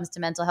when it comes to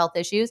mental health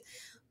issues.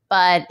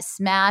 But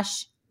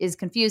Smash is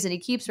confused, and he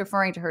keeps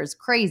referring to her as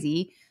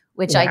crazy,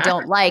 which I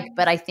don't like,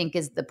 but I think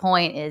is the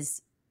point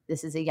is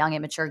this is a young,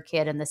 immature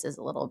kid, and this is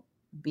a little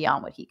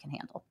beyond what he can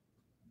handle.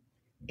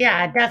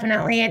 Yeah,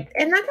 definitely.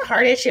 And that's a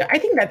hard issue. I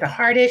think that's a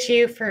hard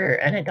issue for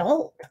an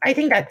adult. I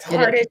think that's a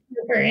hard issue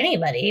for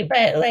anybody.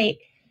 But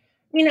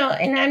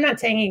and I'm not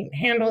saying he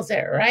handles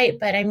it right,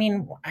 but I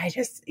mean, I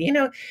just,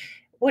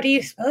 what are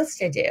you supposed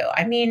to do?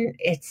 I mean,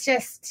 it's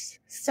just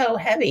so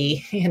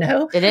heavy,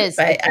 It is.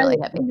 But it's really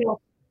heavy.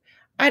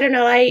 I don't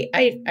know.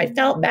 I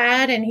felt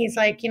bad, and he's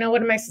like,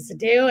 what am I supposed to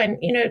do? And,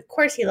 of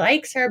course he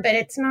likes her, but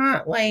it's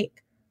not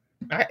like,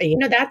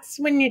 that's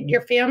when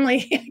your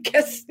family, I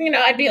guess,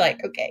 I'd be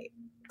like, okay,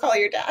 call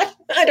your dad.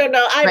 I don't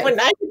know. I would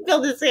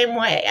feel the same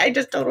way. I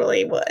just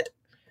totally would.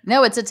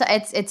 No, it's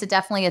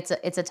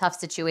a tough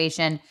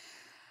situation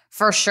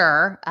for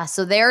sure.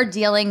 So they're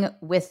dealing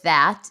with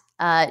that.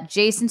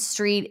 Jason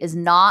Street is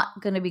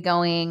not going to be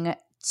going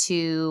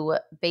to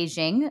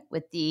Beijing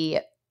with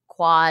the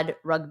quad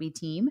rugby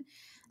team.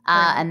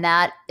 And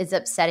that is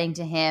upsetting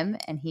to him.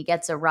 And he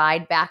gets a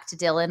ride back to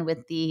Dillon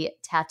with the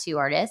tattoo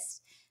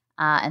artist.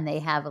 And they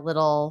have a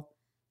little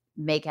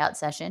makeout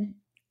session,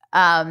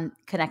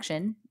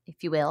 connection,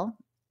 if you will,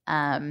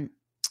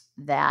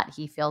 that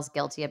he feels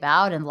guilty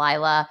about. And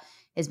Lila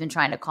has been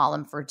trying to call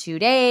him for 2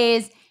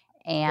 days,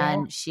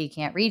 and she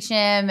can't reach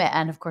him.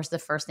 And of course, the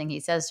first thing he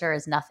says to her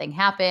is nothing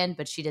happened,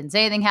 but she didn't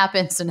say anything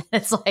happened. So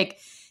it's like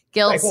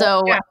guilt.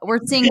 We're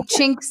seeing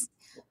chinks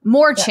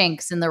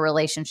in the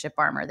relationship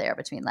armor there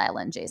between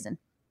Lila and Jason.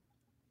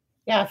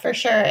 Yeah, for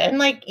sure.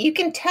 And you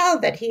can tell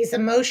that he's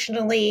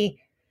emotionally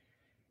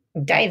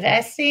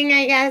divesting,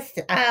 I guess,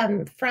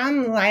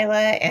 from Lila.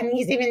 And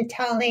he's even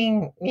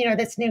telling,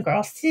 this new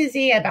girl,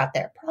 Susie, about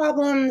their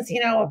problems,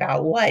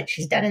 about what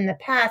she's done in the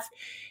past.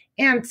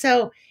 And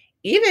so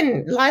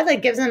even Lila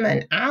gives him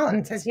an out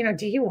and says,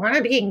 do you want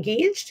to be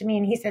engaged to me?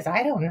 And he says,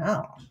 I don't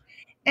know.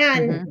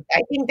 And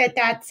I think that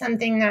that's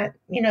something that,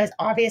 is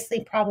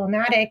obviously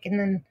problematic. And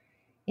then,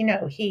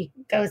 he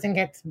goes and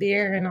gets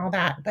beer and all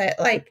that. But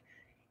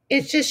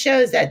it just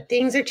shows that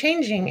things are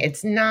changing.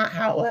 It's not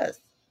how it was.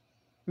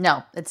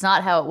 No, it's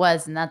not how it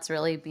was. And that's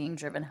really being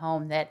driven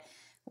home that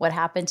what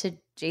happened to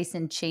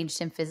Jason changed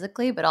him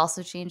physically, but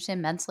also changed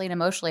him mentally and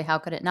emotionally. How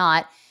could it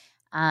not?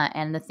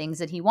 And the things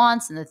that he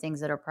wants and the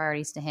things that are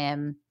priorities to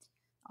him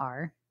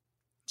are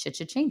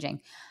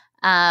changing.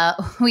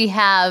 We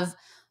have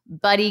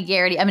Buddy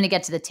Garrity. I'm going to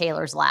get to the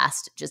Taylors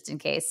last, just in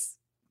case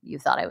you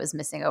thought I was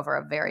missing over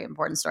a very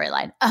important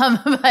storyline.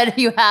 But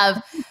you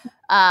have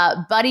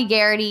Buddy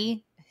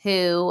Garrity,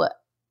 who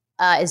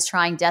is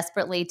trying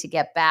desperately to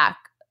get back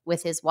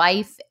with his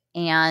wife,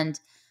 and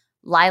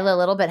Lila a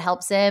little bit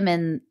helps him.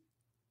 And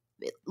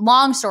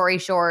long story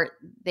short,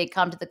 they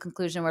come to the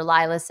conclusion where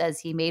Lila says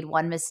he made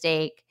one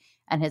mistake,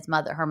 and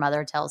her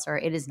mother tells her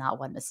it is not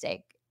one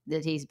mistake,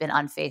 that he's been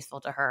unfaithful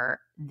to her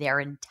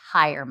their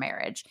entire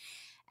marriage.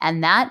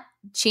 And that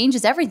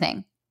changes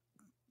everything.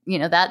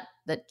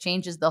 That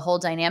changes the whole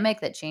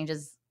dynamic, that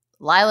changes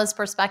Lila's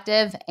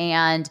perspective.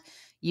 And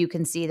you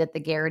can see that the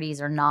Garrity's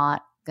are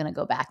not going to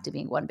go back to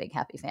being one big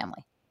happy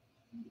family.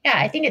 Yeah,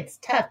 I think it's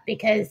tough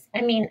because,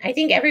 I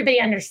think everybody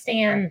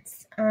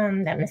understands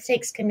that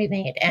mistakes can be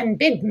made, and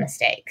big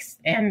mistakes.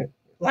 And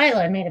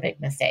Lila made a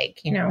big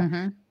mistake,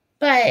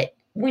 But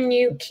when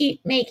you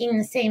keep making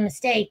the same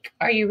mistake,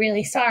 are you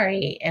really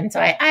sorry? And so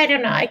I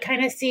don't know. I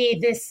kind of see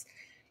this,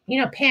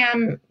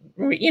 Pam,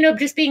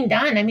 just being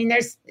done.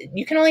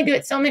 You can only do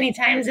it so many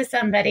times to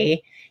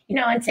somebody,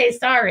 and say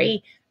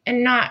sorry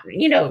and not,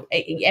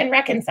 and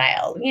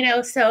reconcile,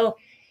 so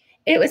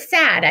it was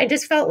sad. I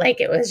just felt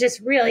like it was just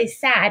really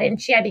sad. And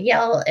she had to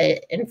yell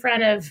in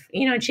front of,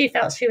 and she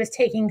felt she was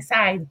taking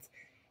sides.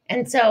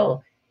 And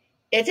so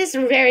it's just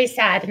very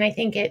sad. And I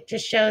think it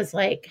just shows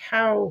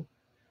how,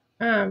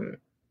 even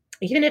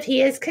if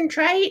he is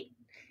contrite,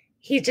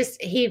 he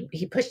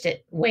pushed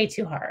it way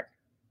too hard,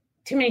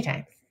 too many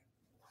times.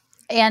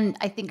 And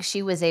I think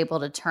she was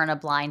able to turn a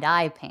blind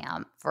eye,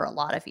 Pam, for a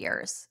lot of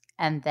years.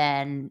 And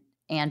then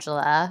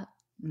Angela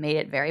made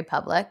it very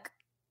public,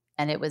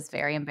 and it was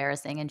very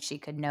embarrassing, and she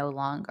could no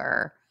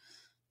longer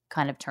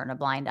kind of turn a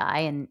blind eye,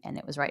 and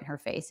it was right in her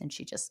face, and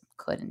she just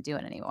couldn't do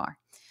it anymore.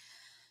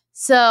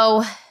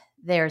 So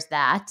there's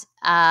that.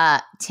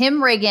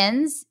 Tim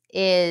Riggins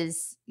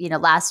is,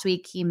 last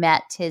week he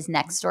met his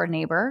next door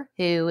neighbor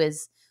who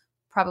is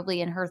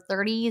probably in her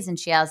 30s, and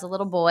she has a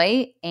little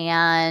boy,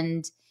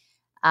 and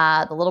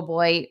the little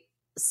boy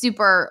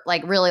super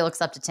really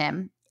looks up to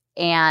Tim,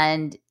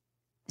 and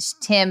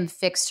Tim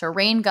fixed her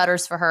rain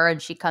gutters for her,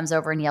 and she comes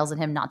over and yells at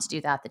him not to do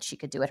that she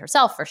could do it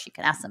herself, or she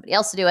can ask somebody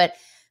else to do it,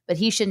 but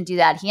he shouldn't do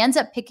that. He ends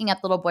up picking up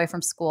the little boy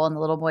from school, and the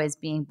little boy is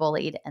being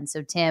bullied, and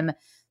so Tim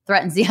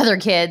threatens the other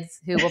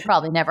kids, who will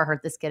probably never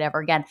hurt this kid ever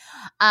again.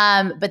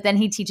 But then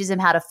he teaches him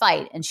how to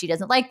fight, and she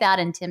doesn't like that,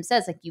 and Tim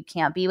says, you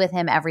can't be with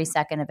him every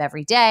second of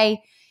every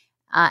day,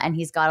 and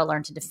he's got to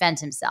learn to defend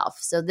himself.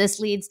 So this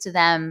leads to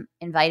them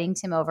inviting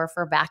Tim over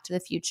for Back to the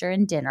Future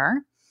and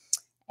dinner,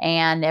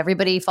 and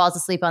everybody falls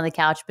asleep on the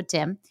couch but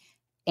Tim,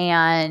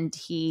 and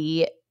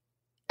he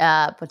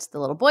puts the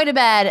little boy to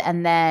bed,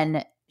 and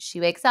then she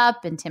wakes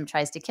up, and Tim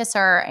tries to kiss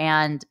her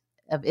and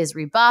is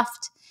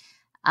rebuffed.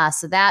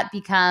 So that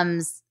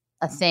becomes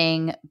a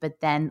thing. But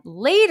then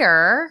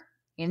later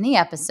in the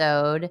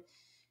episode,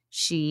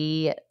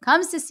 she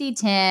comes to see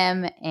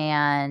Tim,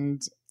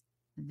 and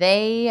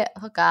they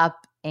hook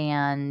up.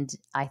 And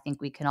I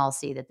think we can all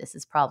see that this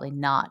is probably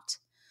not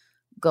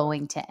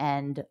going to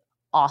end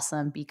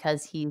awesome,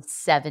 because he's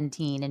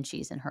 17 and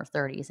she's in her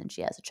 30s and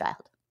she has a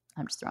child.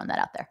 I'm just throwing that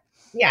out there.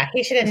 Yeah,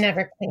 he should have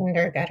never cleaned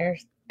her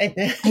gutters.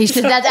 He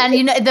should.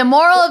 And the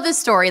moral of the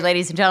story,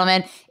 ladies and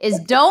gentlemen, is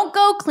don't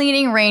go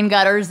cleaning rain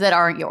gutters that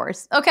aren't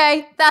yours.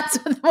 Okay, that's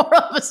what the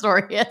moral of the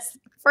story is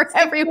for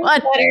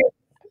everyone.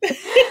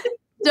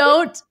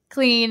 Don't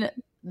clean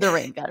the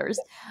rain gutters.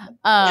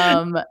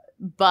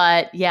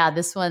 But yeah,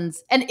 this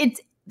one's, and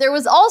there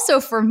was also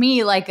for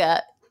me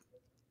a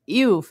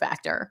ew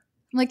factor.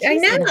 I'm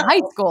he's in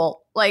high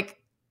school,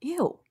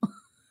 ew.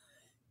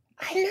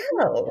 I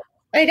know.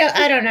 I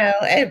don't know.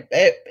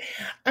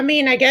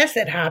 I guess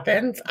it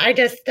happens. I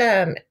just,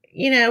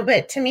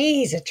 but to me,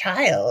 he's a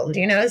child,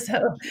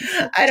 so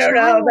I don't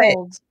know,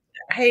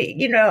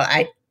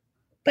 but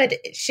but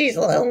she's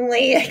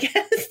lonely, I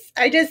guess.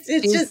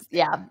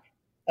 Yeah.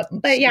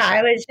 But yeah,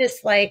 I was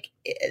just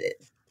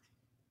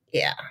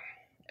yeah.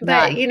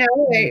 But, he's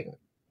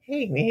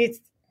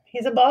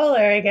a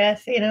baller, I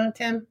guess,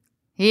 Tim.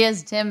 He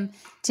is. Tim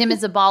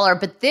is a baller.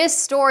 But this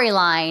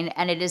storyline,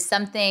 and it is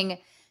something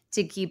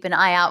to keep an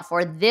eye out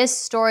for, this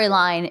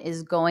storyline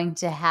is going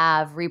to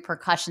have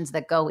repercussions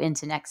that go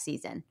into next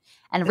season,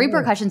 and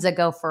repercussions that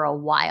go for a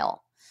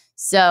while.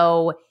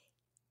 So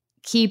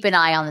keep an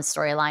eye on the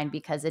storyline,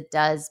 because it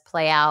does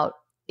play out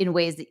in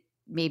ways that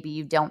maybe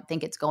you don't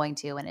think it's going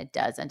to, and it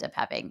does end up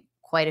having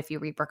quite a few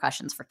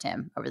repercussions for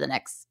Tim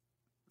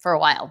for a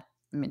while.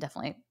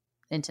 Definitely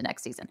into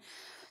next season.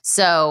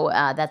 So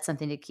that's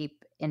something to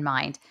keep in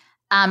mind.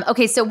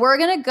 Okay, so we're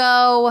going to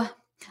go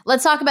 –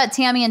 let's talk about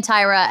Tammy and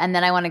Tyra, and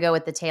then I want to go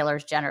with the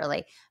Taylors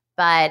generally.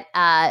 But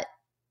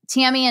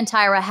Tammy and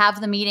Tyra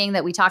have the meeting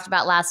that we talked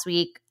about last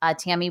week.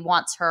 Tammy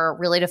wants her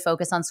really to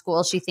focus on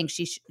school. She thinks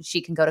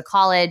she can go to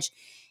college,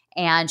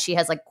 and she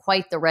has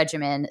quite the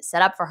regimen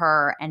set up for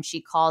her. And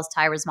she calls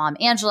Tyra's mom,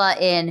 Angela,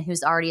 in,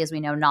 who's already, as we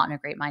know, not in a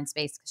great mind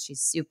space, because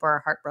she's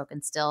super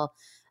heartbroken still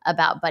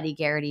about Buddy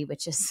Garrity,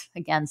 which is,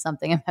 again,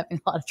 something I'm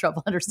having a lot of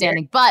trouble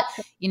understanding. But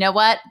you know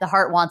what? The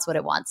heart wants what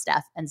it wants,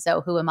 Steph. And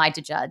so who am I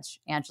to judge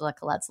Angela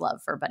Collette's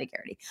love for Buddy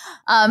Garrity?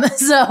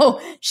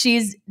 So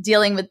she's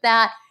dealing with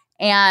that.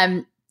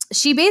 And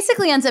she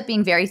basically ends up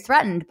being very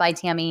threatened by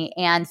Tammy,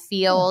 and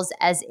feels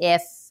as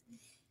if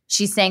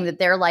she's saying that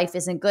their life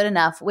isn't good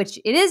enough, which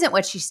it isn't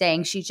what she's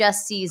saying. She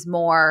just sees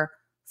more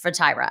for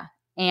Tyra.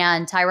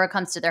 And Tyra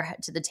comes to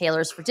the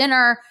Taylors for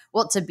dinner,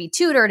 to be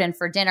tutored and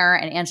for dinner.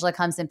 And Angela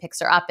comes and picks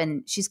her up,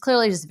 and she's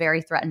clearly just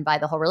very threatened by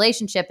the whole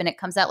relationship. And it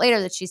comes out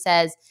later that she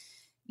says,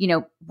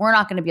 we're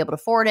not going to be able to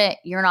afford it.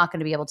 You're not going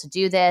to be able to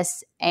do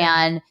this.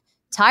 And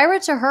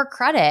Tyra, to her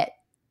credit,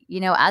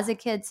 as a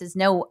kid, says,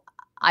 no,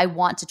 I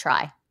want to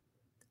try.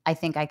 I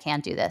think I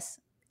can do this.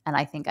 And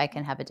I think I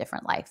can have a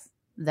different life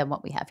than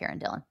what we have here in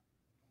Dillon.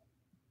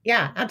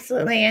 Yeah,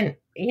 absolutely. And,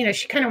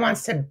 she kind of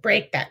wants to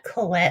break that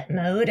Colette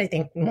mold, I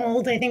think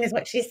is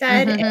what she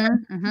said.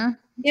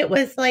 It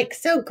was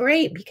so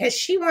great, because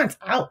she wants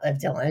out of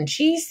Dillon.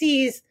 She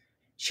sees,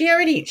 she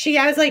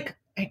has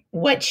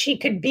what she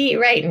could be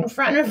right in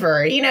front of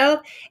her,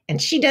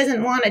 and she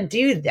doesn't want to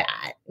do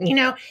that,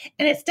 and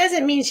it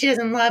doesn't mean she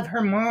doesn't love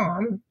her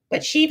mom,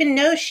 but she even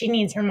knows she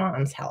needs her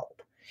mom's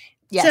help.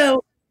 Yes.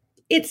 So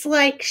it's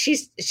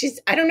she's,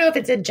 I don't know if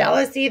it's a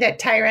jealousy that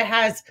Tyra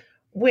has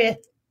with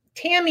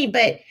Tammy,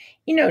 but,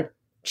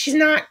 she's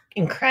not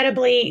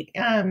incredibly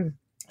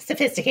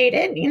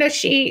sophisticated.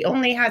 She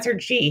only has her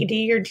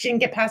GED, or she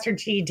didn't get past her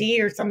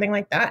GED or something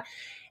like that.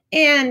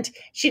 And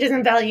she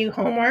doesn't value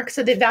homework.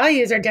 So the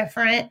values are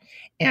different.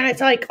 And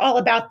it's all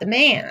about the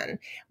man,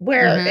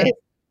 where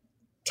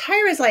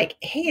Tyra's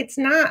hey, it's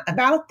not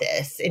about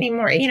this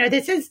anymore.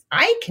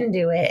 I can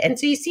do it. And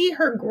so you see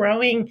her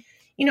growing,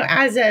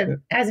 as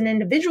an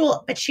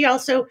individual, but she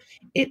also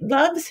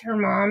loves her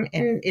mom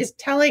and is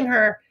telling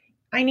her,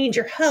 I need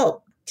your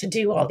help to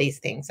do all these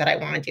things that I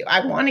want to do.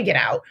 I want to get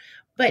out,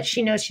 but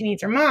she knows she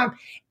needs her mom.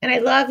 And I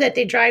love that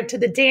they drive to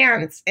the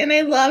dance, and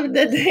I love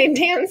that they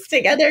dance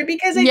together,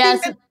 because I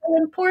think that's so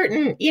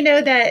important,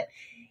 that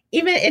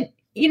even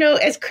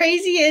as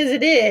crazy as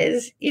it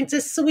is, it's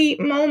a sweet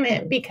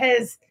moment,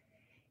 because,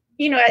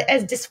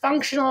 as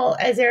dysfunctional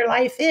as their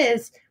life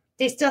is,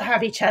 they still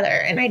have each other.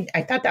 And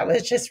I thought that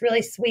was just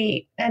really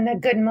sweet and a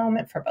good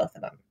moment for both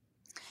of them.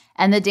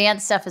 And the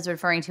dance stuff is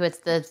referring to, it's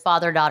the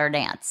father-daughter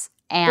dance.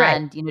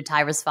 And,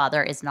 Tyra's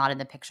father is not in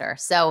the picture.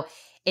 So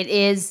it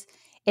is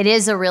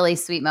a really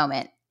sweet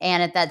moment.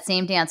 And at that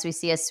same dance, we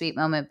see a sweet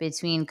moment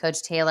between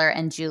Coach Taylor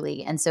and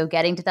Julie. And so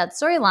getting to that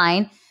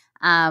storyline,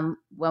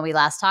 when we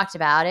last talked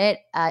about it,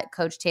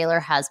 Coach Taylor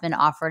has been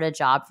offered a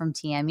job from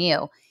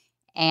TMU.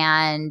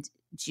 And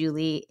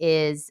Julie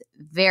is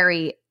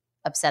very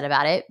upset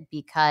about it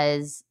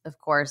because, of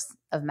course,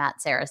 of Matt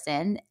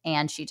Saracen.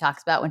 And she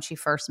talks about when she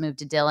first moved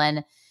to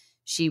Dillon,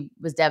 she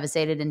was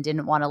devastated and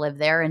didn't want to live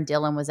there. And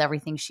Dillon was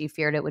everything she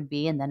feared it would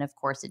be. And then, of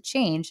course, it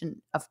changed.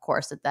 And, of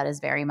course, that is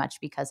very much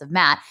because of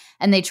Matt.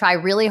 And they try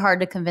really hard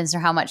to convince her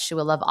how much she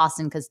will love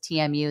Austin, because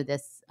TMU,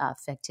 this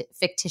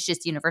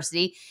fictitious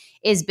university,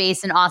 is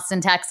based in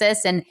Austin,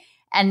 Texas. And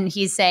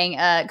he's saying,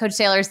 Coach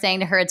Taylor is saying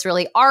to her, it's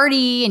really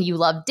arty and you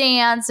love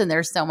dance and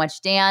there's so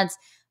much dance.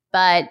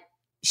 But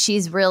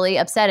she's really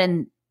upset.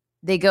 And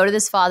they go to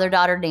this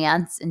father-daughter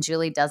dance, and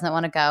Julie doesn't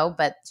want to go,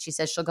 but she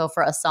says she'll go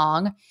for a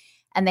song.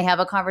 And they have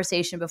a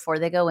conversation before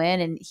they go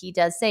in. And he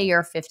does say,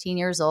 you're 15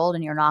 years old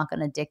and you're not going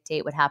to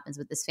dictate what happens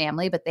with this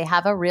family. But they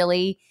have a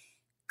really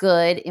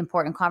good,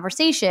 important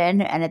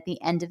conversation. And at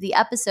the end of the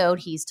episode,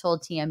 he's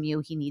told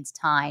TMU he needs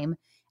time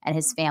and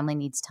his family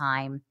needs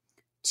time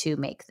to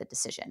make the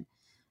decision.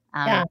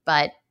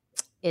 But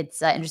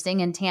it's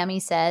interesting. And Tammy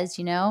says,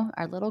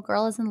 our little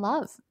girl is in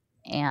love.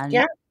 And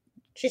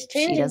she's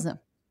changing.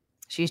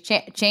 She's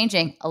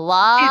changing. A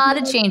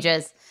lot of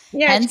changes.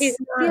 Yeah, hence she's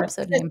the not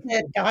episode just name.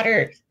 the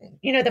daughter,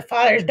 the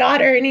father's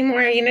daughter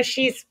anymore.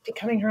 She's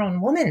becoming her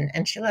own woman,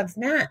 and she loves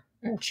Matt.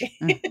 And she,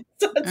 he's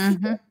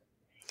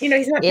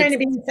not trying to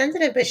be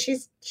insensitive, but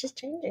she's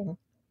changing.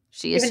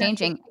 She is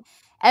changing.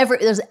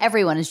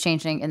 Everyone is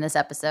changing in this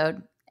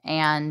episode,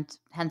 and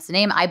hence the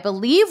name. I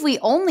believe we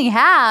only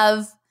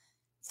have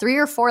 3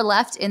 or 4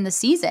 left in the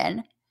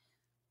season,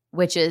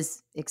 which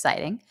is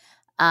exciting.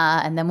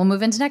 And then we'll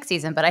move into next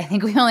season. But I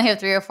think we only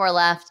have 3 or 4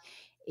 left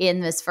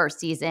in this first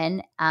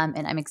season.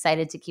 And I'm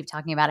excited to keep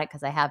talking about it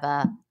because I have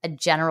a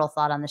general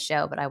thought on the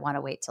show, but I want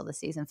to wait till the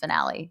season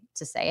finale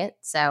to say it.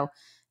 So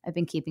I've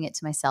been keeping it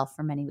to myself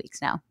for many weeks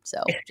now.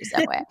 So just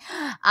that way.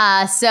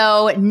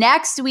 So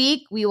next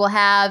week we will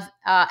have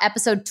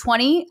episode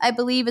 20, I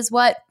believe is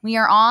what we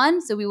are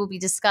on. So we will be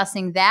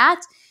discussing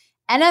that.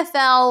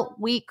 NFL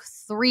week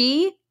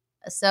 3.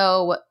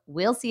 So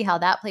we'll see how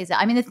that plays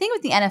out. I mean, the thing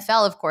with the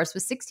NFL, of course,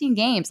 was 16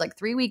 games, like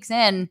 3 weeks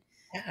in,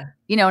 and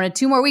in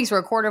 2 more weeks, we're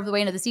a quarter of the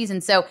way into the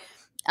season. So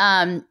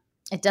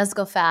it does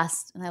go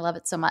fast and I love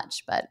it so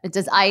much, but it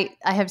does. I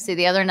have to say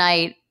the other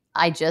night,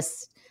 I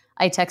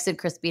texted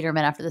Chris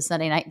Biederman after the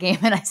Sunday night game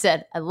and I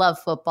said, I love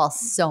football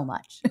so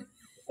much.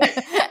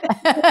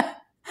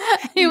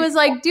 He was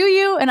like, do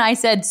you? And I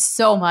said,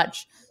 so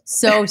much.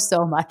 So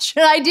much.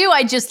 And I do.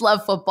 I just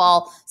love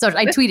football. So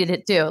I tweeted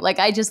it too. Like,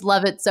 I just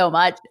love it so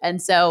much.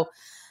 And so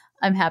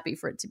I'm happy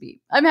to be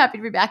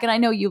back. And I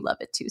know you love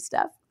it too,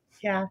 Steph.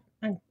 Yeah.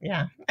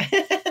 It's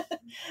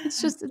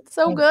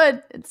so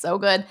good. It's so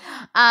good.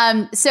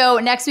 So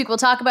next week we'll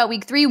talk about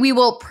week 3. We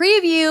will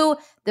preview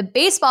the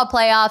baseball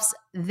playoffs.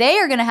 They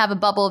are going to have a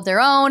bubble of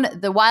their own.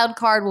 The wild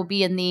card will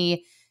be in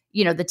the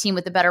team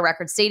with the better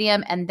record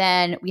stadium. And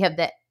then we have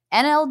the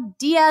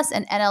NLDS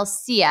and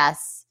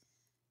NLCS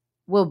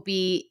will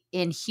be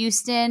in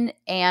Houston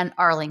and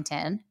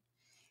Arlington.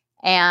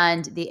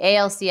 And the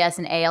ALCS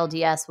and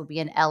ALDS will be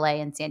in LA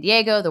and San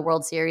Diego. The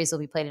World Series will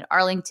be played in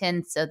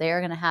Arlington. So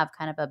they're going to have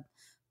kind of a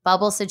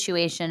bubble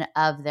situation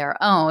of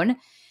their own.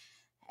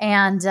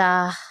 And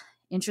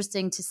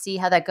interesting to see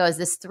how that goes.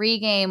 This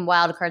 3-game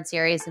wildcard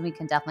series, and we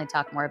can definitely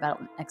talk more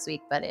about it next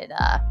week, but it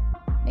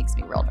makes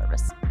me real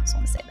nervous. I just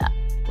want to say that.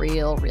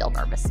 Real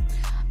nervous.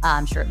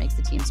 I'm sure it makes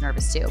the teams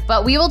nervous too.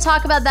 But we will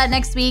talk about that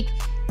next week.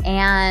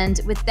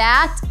 And with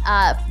that,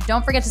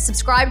 don't forget to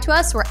subscribe to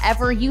us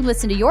wherever you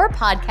listen to your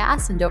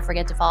podcasts. And don't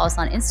forget to follow us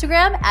on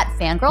Instagram at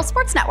Fangirl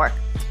Sports Network.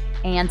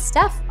 And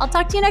Steph, I'll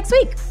talk to you next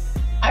week.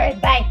 All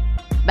right. Bye.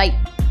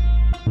 Bye.